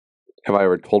 Have I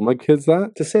ever told my kids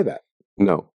that? To say that?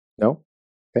 No. No?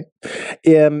 Okay.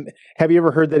 Have you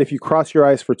ever heard that if you cross your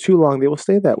eyes for too long, they will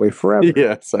stay that way forever?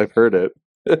 Yes, I've heard it.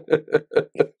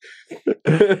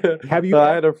 Have you?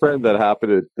 I had a friend that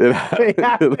happened.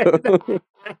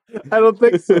 I don't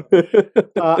think so.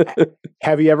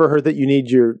 Have you ever heard that you need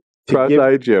your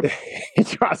Cross-eyed Jim?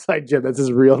 Cross-eyed Jim. That's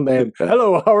his real name.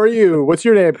 Hello, how are you? What's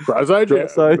your name? Cross-eyed Jim.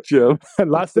 Cross-eyed Jim.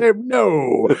 Last name?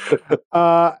 No.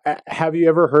 Have you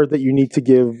ever heard that you need to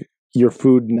give your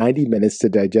food 90 minutes to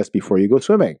digest before you go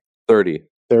swimming? 30.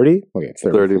 30? Okay,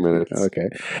 30 minutes. Okay.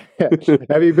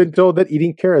 Have you been told that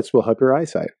eating carrots will help your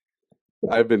eyesight?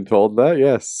 I've been told that,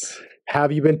 yes.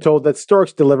 Have you been told that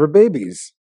storks deliver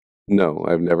babies? No,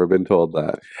 I've never been told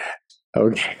that.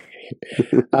 Okay.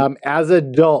 As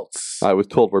adults, I was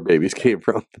told where babies came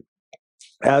from.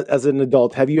 as an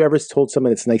adult, have you ever told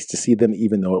someone it's nice to see them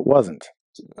even though it wasn't?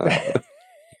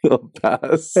 I'll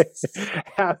pass.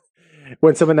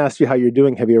 When someone asks you how you're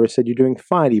doing, have you ever said you're doing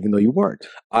fine even though you weren't?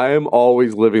 I am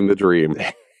always living the dream.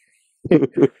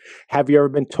 Have you ever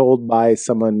been told by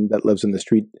someone that lives in the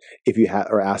street if you have,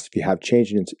 or asked if you have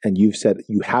change, and you've said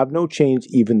you have no change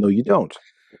even though you don't?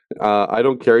 I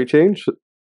don't carry change.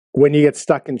 When you get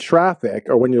stuck in traffic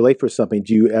or when you're late for something,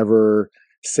 do you ever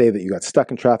say that you got stuck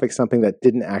in traffic, something that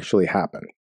didn't actually happen?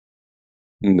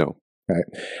 No. Right.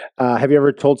 Have you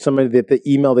ever told somebody that the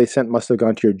email they sent must have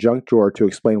gone to your junk drawer to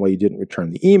explain why you didn't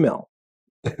return the email?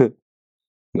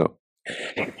 No.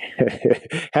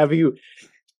 Have you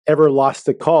ever lost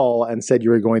a call and said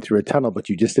you were going through a tunnel, but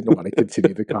you just didn't want to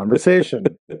continue the conversation?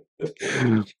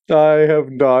 I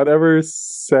have not ever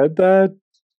said that,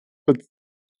 but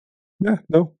yeah,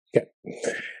 no. Okay.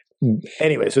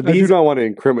 Anyway, so I do these not want to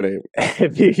incriminate.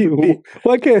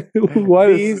 why Why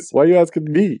are you asking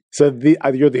me? So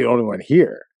you're the only one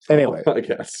here. Anyway, I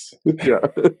guess. Yeah.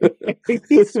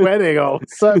 he's sweating all of a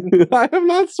sudden. I am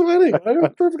not sweating.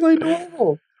 I'm perfectly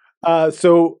normal.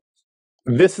 So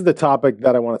this is the topic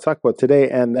that I want to talk about today,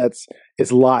 and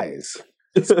it's lies,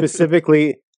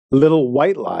 specifically little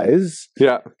white lies.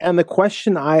 Yeah. And the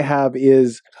question I have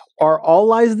is: are all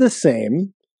lies the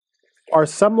same? Are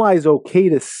some lies okay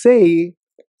to say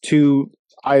to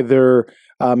either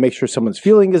make sure someone's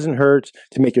feeling isn't hurt,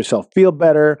 to make yourself feel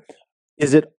better?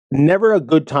 Is it never a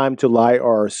good time to lie,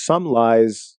 or are some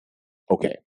lies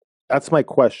Okay, that's my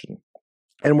question.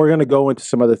 And we're going to go into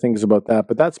some other things about that,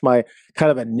 but that's my kind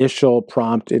of initial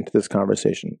prompt into this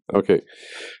conversation. Okay.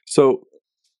 So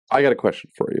I got a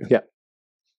question for you. Yeah.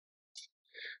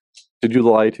 Did you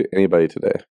lie to anybody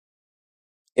today?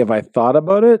 If I thought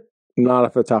about it, not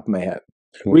off the top of my head.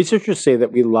 Researchers say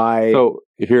that we lie. So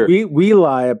here, we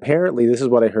lie, apparently, this is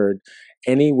what I heard,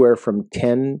 anywhere from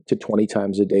 10 to 20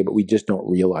 times a day, but we just don't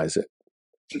realize it.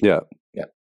 yeah.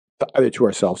 Either to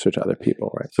ourselves or to other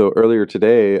people, right? So earlier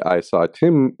today, I saw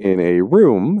Tim in a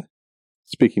room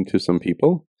speaking to some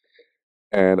people,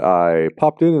 and I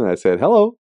popped in and I said,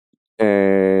 hello.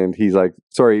 And he's like,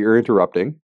 sorry, you're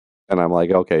interrupting. And I'm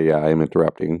like, okay, yeah, I'm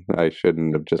interrupting. I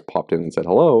shouldn't have just popped in and said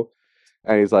hello.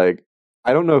 And he's like,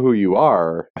 I don't know who you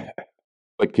are,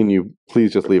 but can you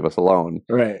please just leave us alone?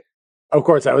 Right. Of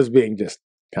course, I was being just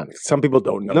kind of, some people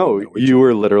don't know. No, you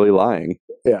were literally lying.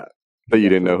 Yeah. That you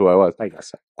didn't know who I was. I guess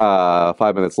so.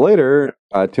 5 minutes later,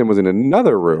 Tim was in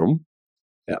another room.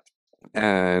 Yeah.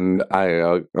 And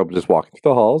I'm just walking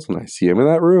through the halls, and I see him in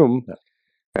that room. Yeah.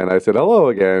 And I said hello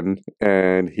again,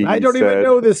 and he I don't said, even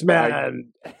know this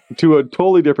man. to a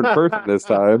totally different person this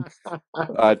time.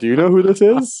 Do you know who this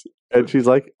is? And she's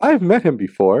like, I've met him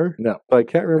before, No. but I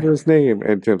can't remember his name.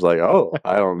 And Tim's like, oh,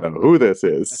 I don't know who this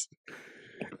is.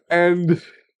 And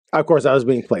Of course, I was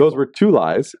being playful. those were two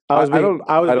lies. I don't know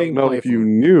playful. if you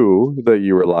knew that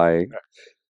you were lying,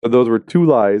 but those were two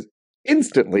lies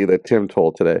instantly that Tim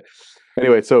told today.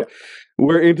 Anyway, so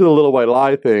we're into the little white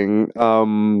lie thing.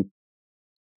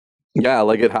 Yeah,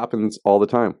 like it happens all the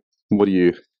time. What do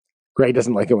you? Greg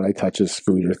doesn't like it when I touch his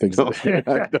food or things like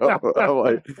that. I'm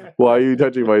like, why are you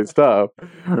touching my stuff?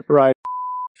 Right.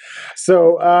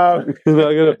 So I'm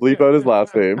gonna bleep out his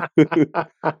last name.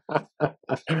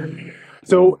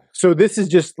 So this is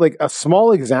just like a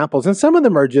small examples, and some of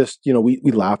them are just, we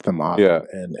laugh them off. Yeah.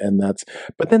 And that's,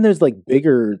 but then there's like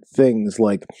bigger things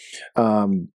like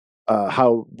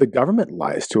how the government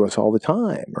lies to us all the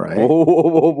time, right?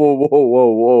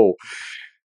 Whoa.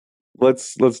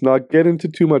 Let's not get into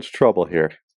too much trouble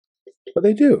here. But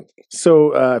they do.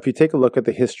 So if you take a look at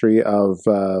the history of,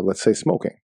 let's say,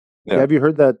 smoking. Yeah. Have you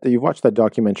heard that? You've watched that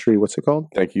documentary? What's it called?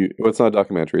 Thank you. Well, it's not a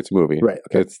documentary. It's a movie. Right.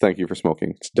 Okay. It's Thank You for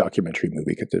Smoking. It's a documentary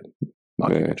movie. It's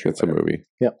a movie.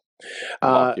 Yeah.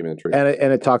 Documentary. And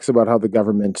it talks about how the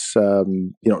government's,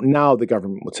 now the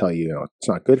government will tell you, it's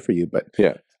not good for you. But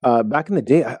yeah. Back in the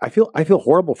day, I feel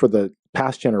horrible for the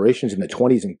past generations in the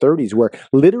 20s and 30s, where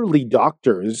literally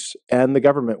doctors and the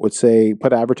government would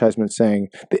put advertisements saying,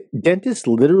 the dentist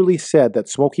literally said that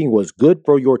smoking was good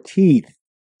for your teeth.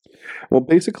 Well,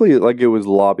 basically, like it was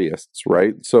lobbyists,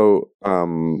 right? So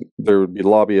there would be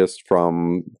lobbyists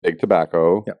from big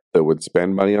tobacco that would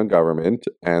spend money on government,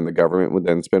 and the government would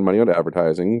then spend money on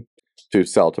advertising to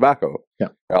sell tobacco,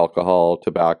 alcohol,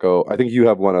 tobacco. I think you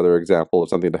have one other example of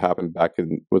something that happened back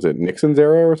in, was it Nixon's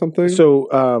era or something? So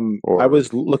I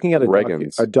was looking at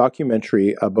a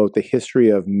documentary about the history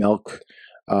of milk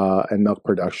and milk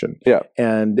production. Yeah.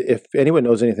 And if anyone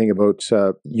knows anything about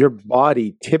your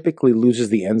body typically loses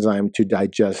the enzyme to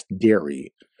digest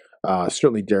dairy,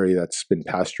 certainly dairy that's been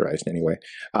pasteurized anyway,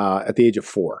 at the age of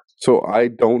 4. So I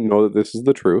don't know that this is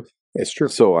the truth. It's true.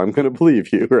 So I'm going to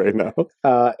believe you right now.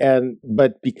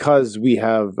 But because we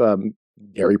have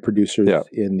dairy producers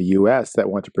in the U.S. that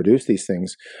want to produce these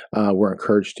things, we're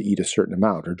encouraged to eat a certain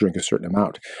amount or drink a certain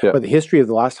amount. Yeah. But the history of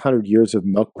the last 100 years of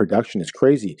milk production is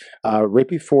crazy. Right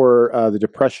before the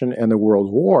Depression and the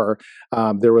World War,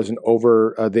 there was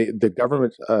the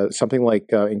government something like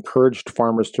encouraged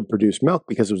farmers to produce milk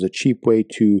because it was a cheap way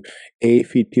to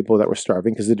feed people that were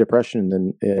starving, because the Depression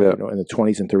in the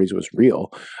 20s and 30s was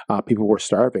real. People were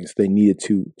starving, so they needed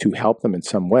to help them in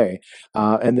some way.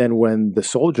 And then when the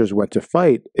soldiers went to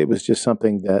fight, it was just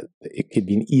something that it could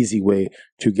be an easy way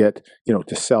to get,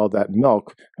 to sell that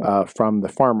milk from the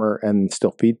farmer and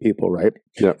still feed people, right?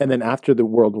 Yeah. And then after the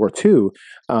World War II,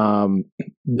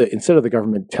 instead of the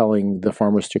government telling the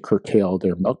farmers to curtail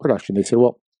their milk production, they said,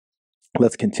 well,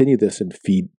 let's continue this and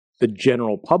feed the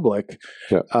general public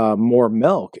more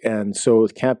milk. And so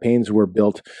campaigns were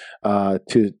built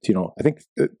to I think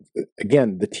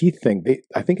again, the teeth thing,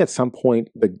 I think at some point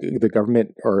the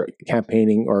government or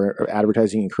campaigning or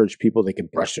advertising encouraged people they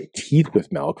could brush their teeth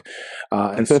with milk,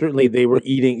 and certainly they were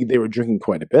drinking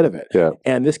quite a bit of it. Yeah.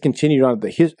 And this continued on.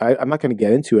 I'm not going to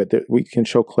get into it. We can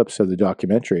show clips of the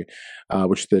documentary,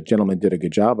 which the gentleman did a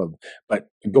good job of. But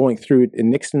going through in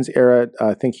Nixon's era,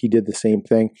 I think he did the same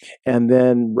thing, and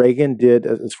then Reagan did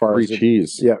as far free as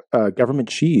cheese, government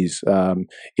cheese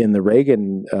in the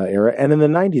Reagan era, and in the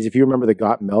 90s, if you remember the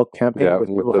Got Milk campaign, with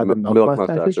the milk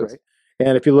mustaches. right?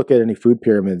 And if you look at any food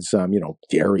pyramids,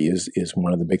 dairy is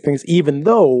one of the big things. Even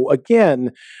though,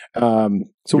 again,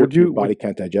 your body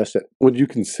can't digest it. Would you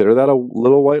consider that a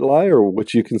little white lie, or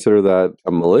would you consider that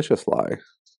a malicious lie?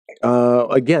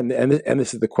 Again, and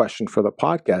this is the question for the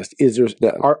podcast: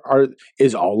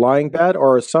 is all lying bad,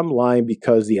 or are some lying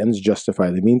because the ends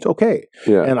justify the means? Okay,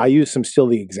 Yeah. And I used some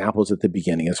silly examples at the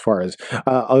beginning. As far as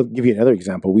I'll give you another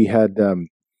example. We had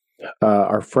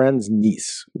our friend's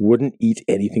niece wouldn't eat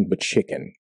anything but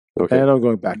chicken. Okay. And I'm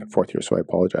going back and forth here, so I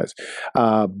apologize.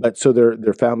 But so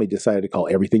their family decided to call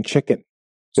everything chicken.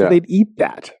 So they'd eat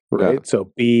that, right? Yeah.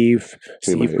 So beef,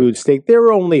 seafood, steak. They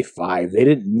were only 5. They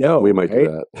didn't know. We might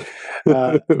do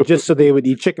that. Just so they would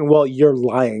eat chicken. Well, you're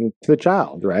lying to the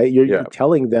child, right? You're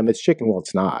telling them it's chicken. Well,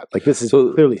 it's not. Like, this is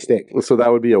clearly steak. So that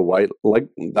would be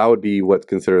that would be what's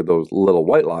considered those little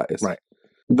white lies. Right.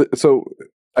 So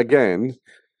again,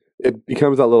 it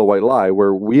becomes that little white lie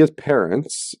where we as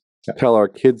parents tell our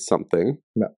kids something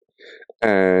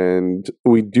and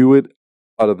we do it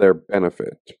out of their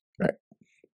benefit. Right.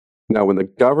 Now, when the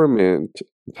government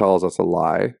tells us a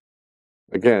lie,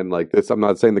 again, like this, I'm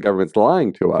not saying the government's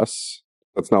lying to us.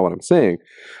 That's not what I'm saying.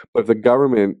 But if the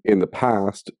government in the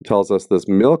past tells us this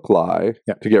milk lie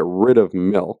to get rid of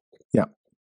milk,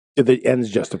 do the ends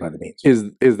justify the means?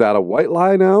 Is that a white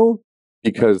lie now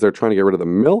because they're trying to get rid of the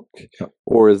milk,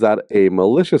 or is that a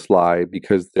malicious lie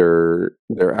because they're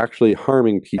actually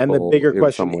harming people? And the bigger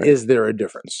question is there a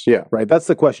difference? Yeah, right. That's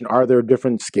the question. Are there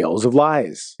different scales of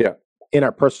lies? Yeah, in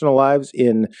our personal lives,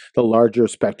 in the larger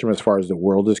spectrum as far as the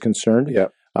world is concerned. Yeah,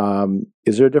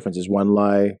 is there a difference? Is one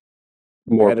lie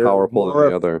more powerful than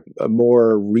the other,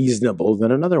 more reasonable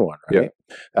than another one? Right.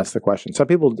 Yeah. That's the question. Some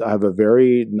people have a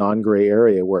very non-gray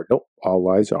area where nope, all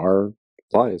lies are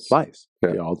lies. Yeah.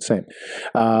 They're all the same.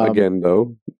 Again,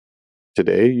 though,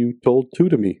 today you told 2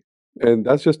 to me, and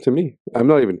that's just to me. I'm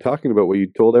not even talking about what you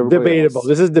told everybody. Debatable. Else.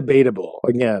 This is debatable.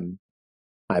 Again,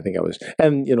 I think I was,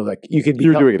 and like you could be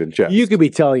you're doing it in jest. You could be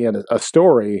telling a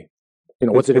story.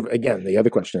 What's it? Again, the other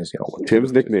question is,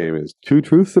 Tim's nickname is 2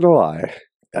 truths and a lie.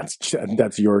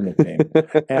 That's your nickname,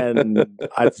 and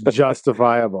it's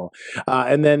justifiable.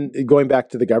 And then going back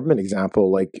to the government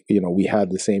example, like we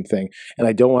had the same thing, and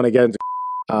I don't want to get into,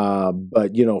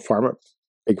 but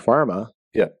big pharma.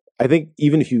 Yeah, I think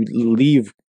even if you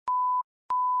leave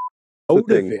out of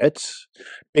it,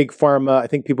 big pharma, I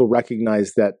think people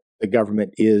recognize that the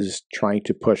government is trying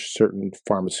to push certain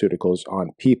pharmaceuticals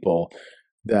on people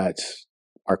that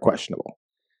are questionable.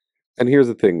 And here's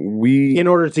the thing: in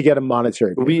order to get a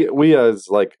monetary payment, we as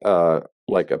like a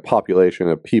population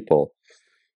of people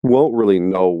won't really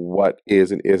know what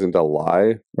is and isn't a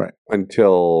lie, right,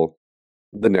 until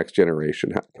the next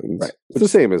generation happens. Right. It's the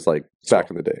same as like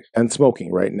back in the day. And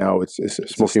smoking right now, it's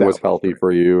smoking was healthy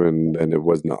for you, and it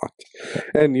was not.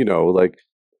 And like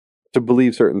to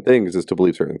believe certain things is to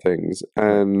believe certain things,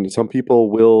 and some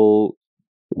people will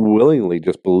willingly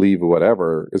just believe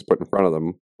whatever is put in front of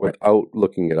them without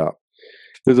looking it up.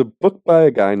 There's a book by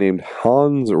a guy named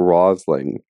Hans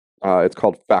Rosling. It's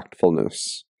called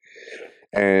Factfulness.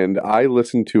 And I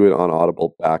listened to it on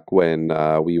Audible back when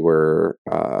we were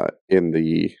in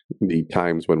the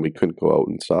times when we couldn't go out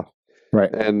and stuff.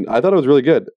 Right. And I thought it was really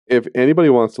good. If anybody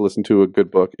wants to listen to a good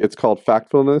book, it's called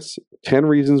Factfulness, 10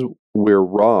 Reasons We're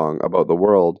Wrong About the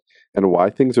World and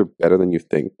Why Things Are Better Than You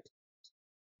Think.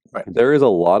 Right. There is a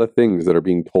lot of things that are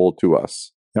being told to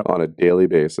us on a daily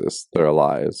basis that are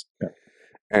lies. Yep.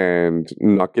 And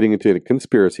not getting into any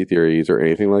conspiracy theories or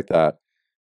anything like that.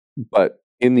 But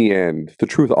in the end, the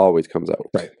truth always comes out.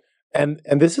 Right. And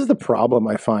this is the problem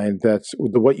I find that's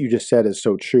what you just said is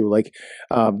so true. Like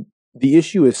the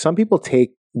issue is some people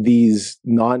take these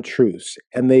non-truths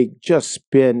and they just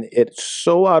spin it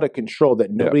so out of control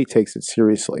that nobody takes it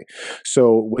seriously.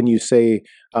 So when you say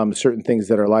certain things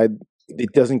that are lied,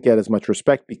 it doesn't get as much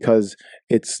respect because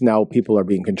it's now people are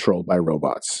being controlled by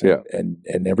robots.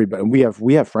 And everybody. And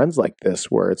we have friends like this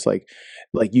where it's like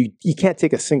you can't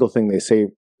take a single thing they say,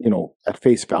 at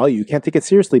face value. You can't take it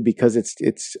seriously because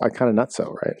it's kind of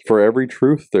nutso, right? For every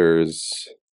truth,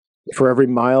 for every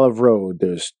mile of road,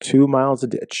 there's 2 miles of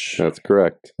ditch. That's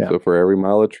correct. Yeah. So for every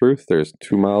mile of truth, there's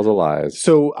 2 miles of lies.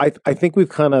 So I think we've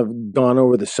kind of gone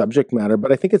over the subject matter,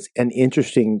 but I think it's an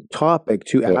interesting topic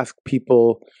to ask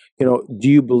people, do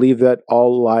you believe that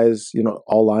all lies,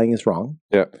 all lying is wrong?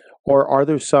 Yeah. Or are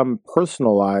there some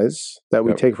personal lies that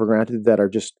we take for granted that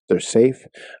are they're safe?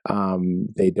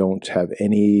 They don't have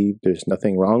there's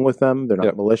nothing wrong with them. They're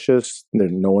not malicious.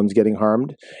 No one's getting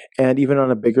harmed. And even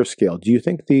on a bigger scale, do you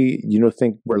think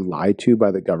think we're lied to by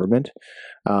the government?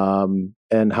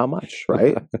 And how much,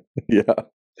 right? Yeah.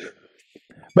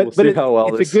 But see how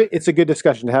well it's a good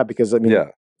discussion to have, because I mean, Yeah.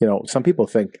 you know, some people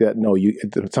think that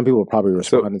some people will probably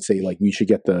respond and say, like, you should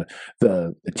get the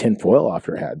tin foil off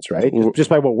your heads, right? Just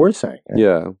by what we're saying. Right?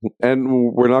 Yeah,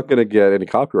 and we're not going to get any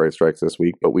copyright strikes this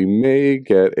week, but we may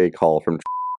get a call from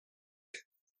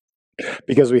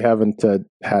because we haven't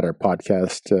had our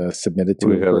podcast submitted to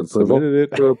we haven't submitted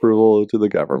it for approval to the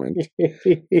government.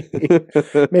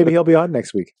 Maybe he'll be on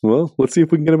next week. Well, let's see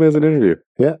if we can get him as an interview.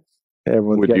 Yeah,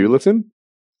 Would you listen?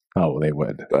 Oh, they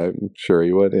would. I'm sure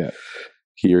he would. Yeah.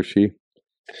 He or she.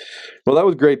 Well, that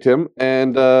was great, Tim.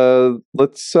 And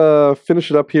let's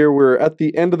finish it up here. We're at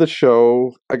the end of the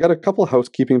show. I got a couple of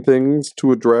housekeeping things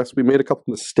to address. We made a couple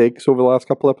mistakes over the last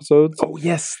couple episodes. Oh,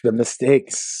 yes, the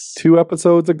mistakes. 2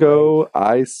 episodes ago,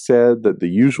 I said that The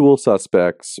Usual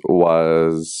Suspects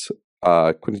was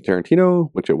Quentin Tarantino,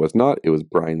 which it was not. It was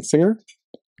Bryan Singer.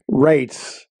 Right.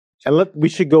 And we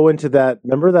should go into that.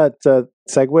 Remember that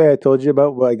segue I told you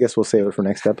about? Well, I guess we'll save it for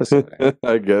next episode.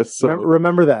 I guess so.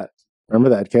 Remember that. Remember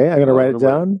that, okay? I'm going to write it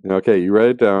down. Okay, you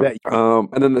write it down.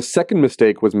 And then the second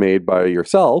mistake was made by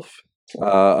yourself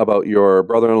about your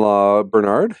brother-in-law,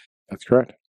 Bernard. That's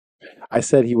correct. I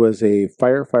said he was a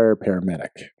firefighter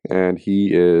paramedic. And he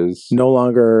is... No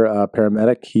longer a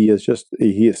paramedic. He is,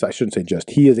 I shouldn't say just,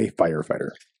 he is a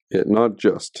firefighter. Yeah, not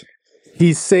just.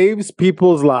 He saves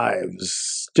people's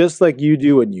lives, just like you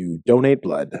do when you donate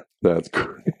blood. That's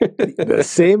correct. The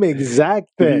same exact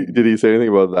thing. Did he say anything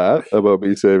about that? About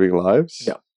me saving lives?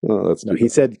 No. Oh, that's no. He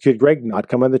said, "Could Greg not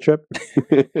come on the trip?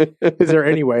 Is there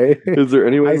any way? Is there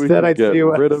any way we can get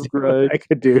rid of Greg? I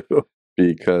could do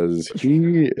because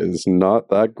he is not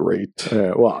that great."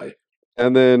 Why?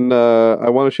 And then I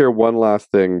want to share one last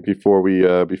thing before we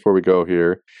go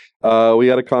here. We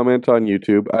had a comment on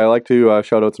YouTube. I like to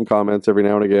shout out some comments every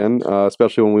now and again,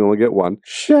 especially when we only get one.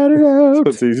 Shout it out. So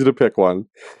it's easy to pick one.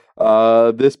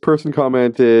 This person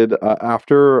commented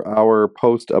after our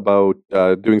post about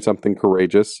doing something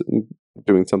courageous,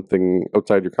 doing something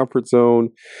outside your comfort zone,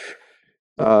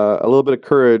 a little bit of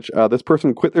courage. This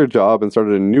person quit their job and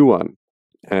started a new one.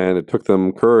 And it took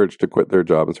them courage to quit their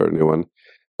job and start a new one.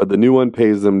 But the new one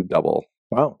pays them double.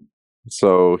 Wow.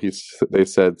 So they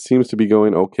said, seems to be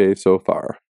going okay so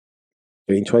far.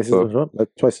 Getting twice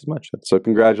as much. So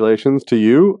congratulations to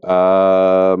you.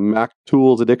 Mac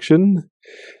Tools Addiction.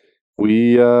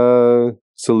 We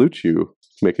salute you,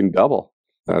 making double.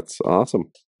 That's awesome.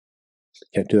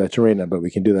 Can't do that to Reina, but we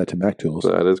can do that to Mac Tools.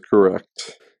 That is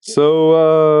correct.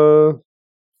 So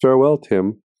farewell,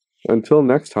 Tim. Until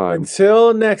next time.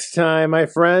 Until next time, my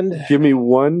friend. Give me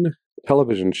one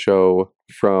television show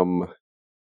from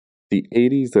the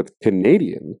 80s that's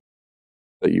Canadian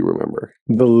that you remember.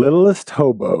 The Littlest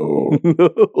Hobo.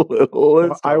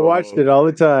 I watched it all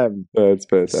the time. That's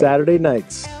fantastic. Saturday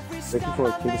nights. Looking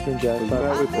for Kingston Jazz.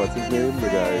 That with what's his name? The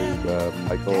guy,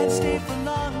 Michael. The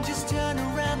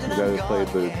guy who played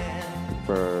the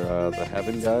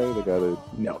Heaven guy. The guy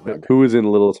that who was in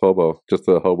Littlest Hobo? Just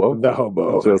the hobo. The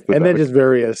hobo. And then just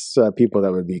various people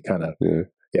that would be kind of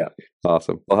yeah.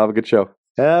 Awesome. Well, have a good show.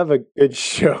 Have a good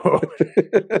show.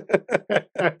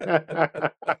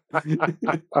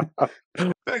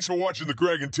 Thanks for watching the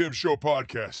Greg and Tim Show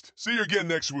podcast. See you again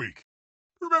next week.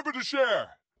 Remember to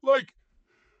share, like,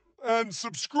 and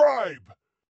subscribe.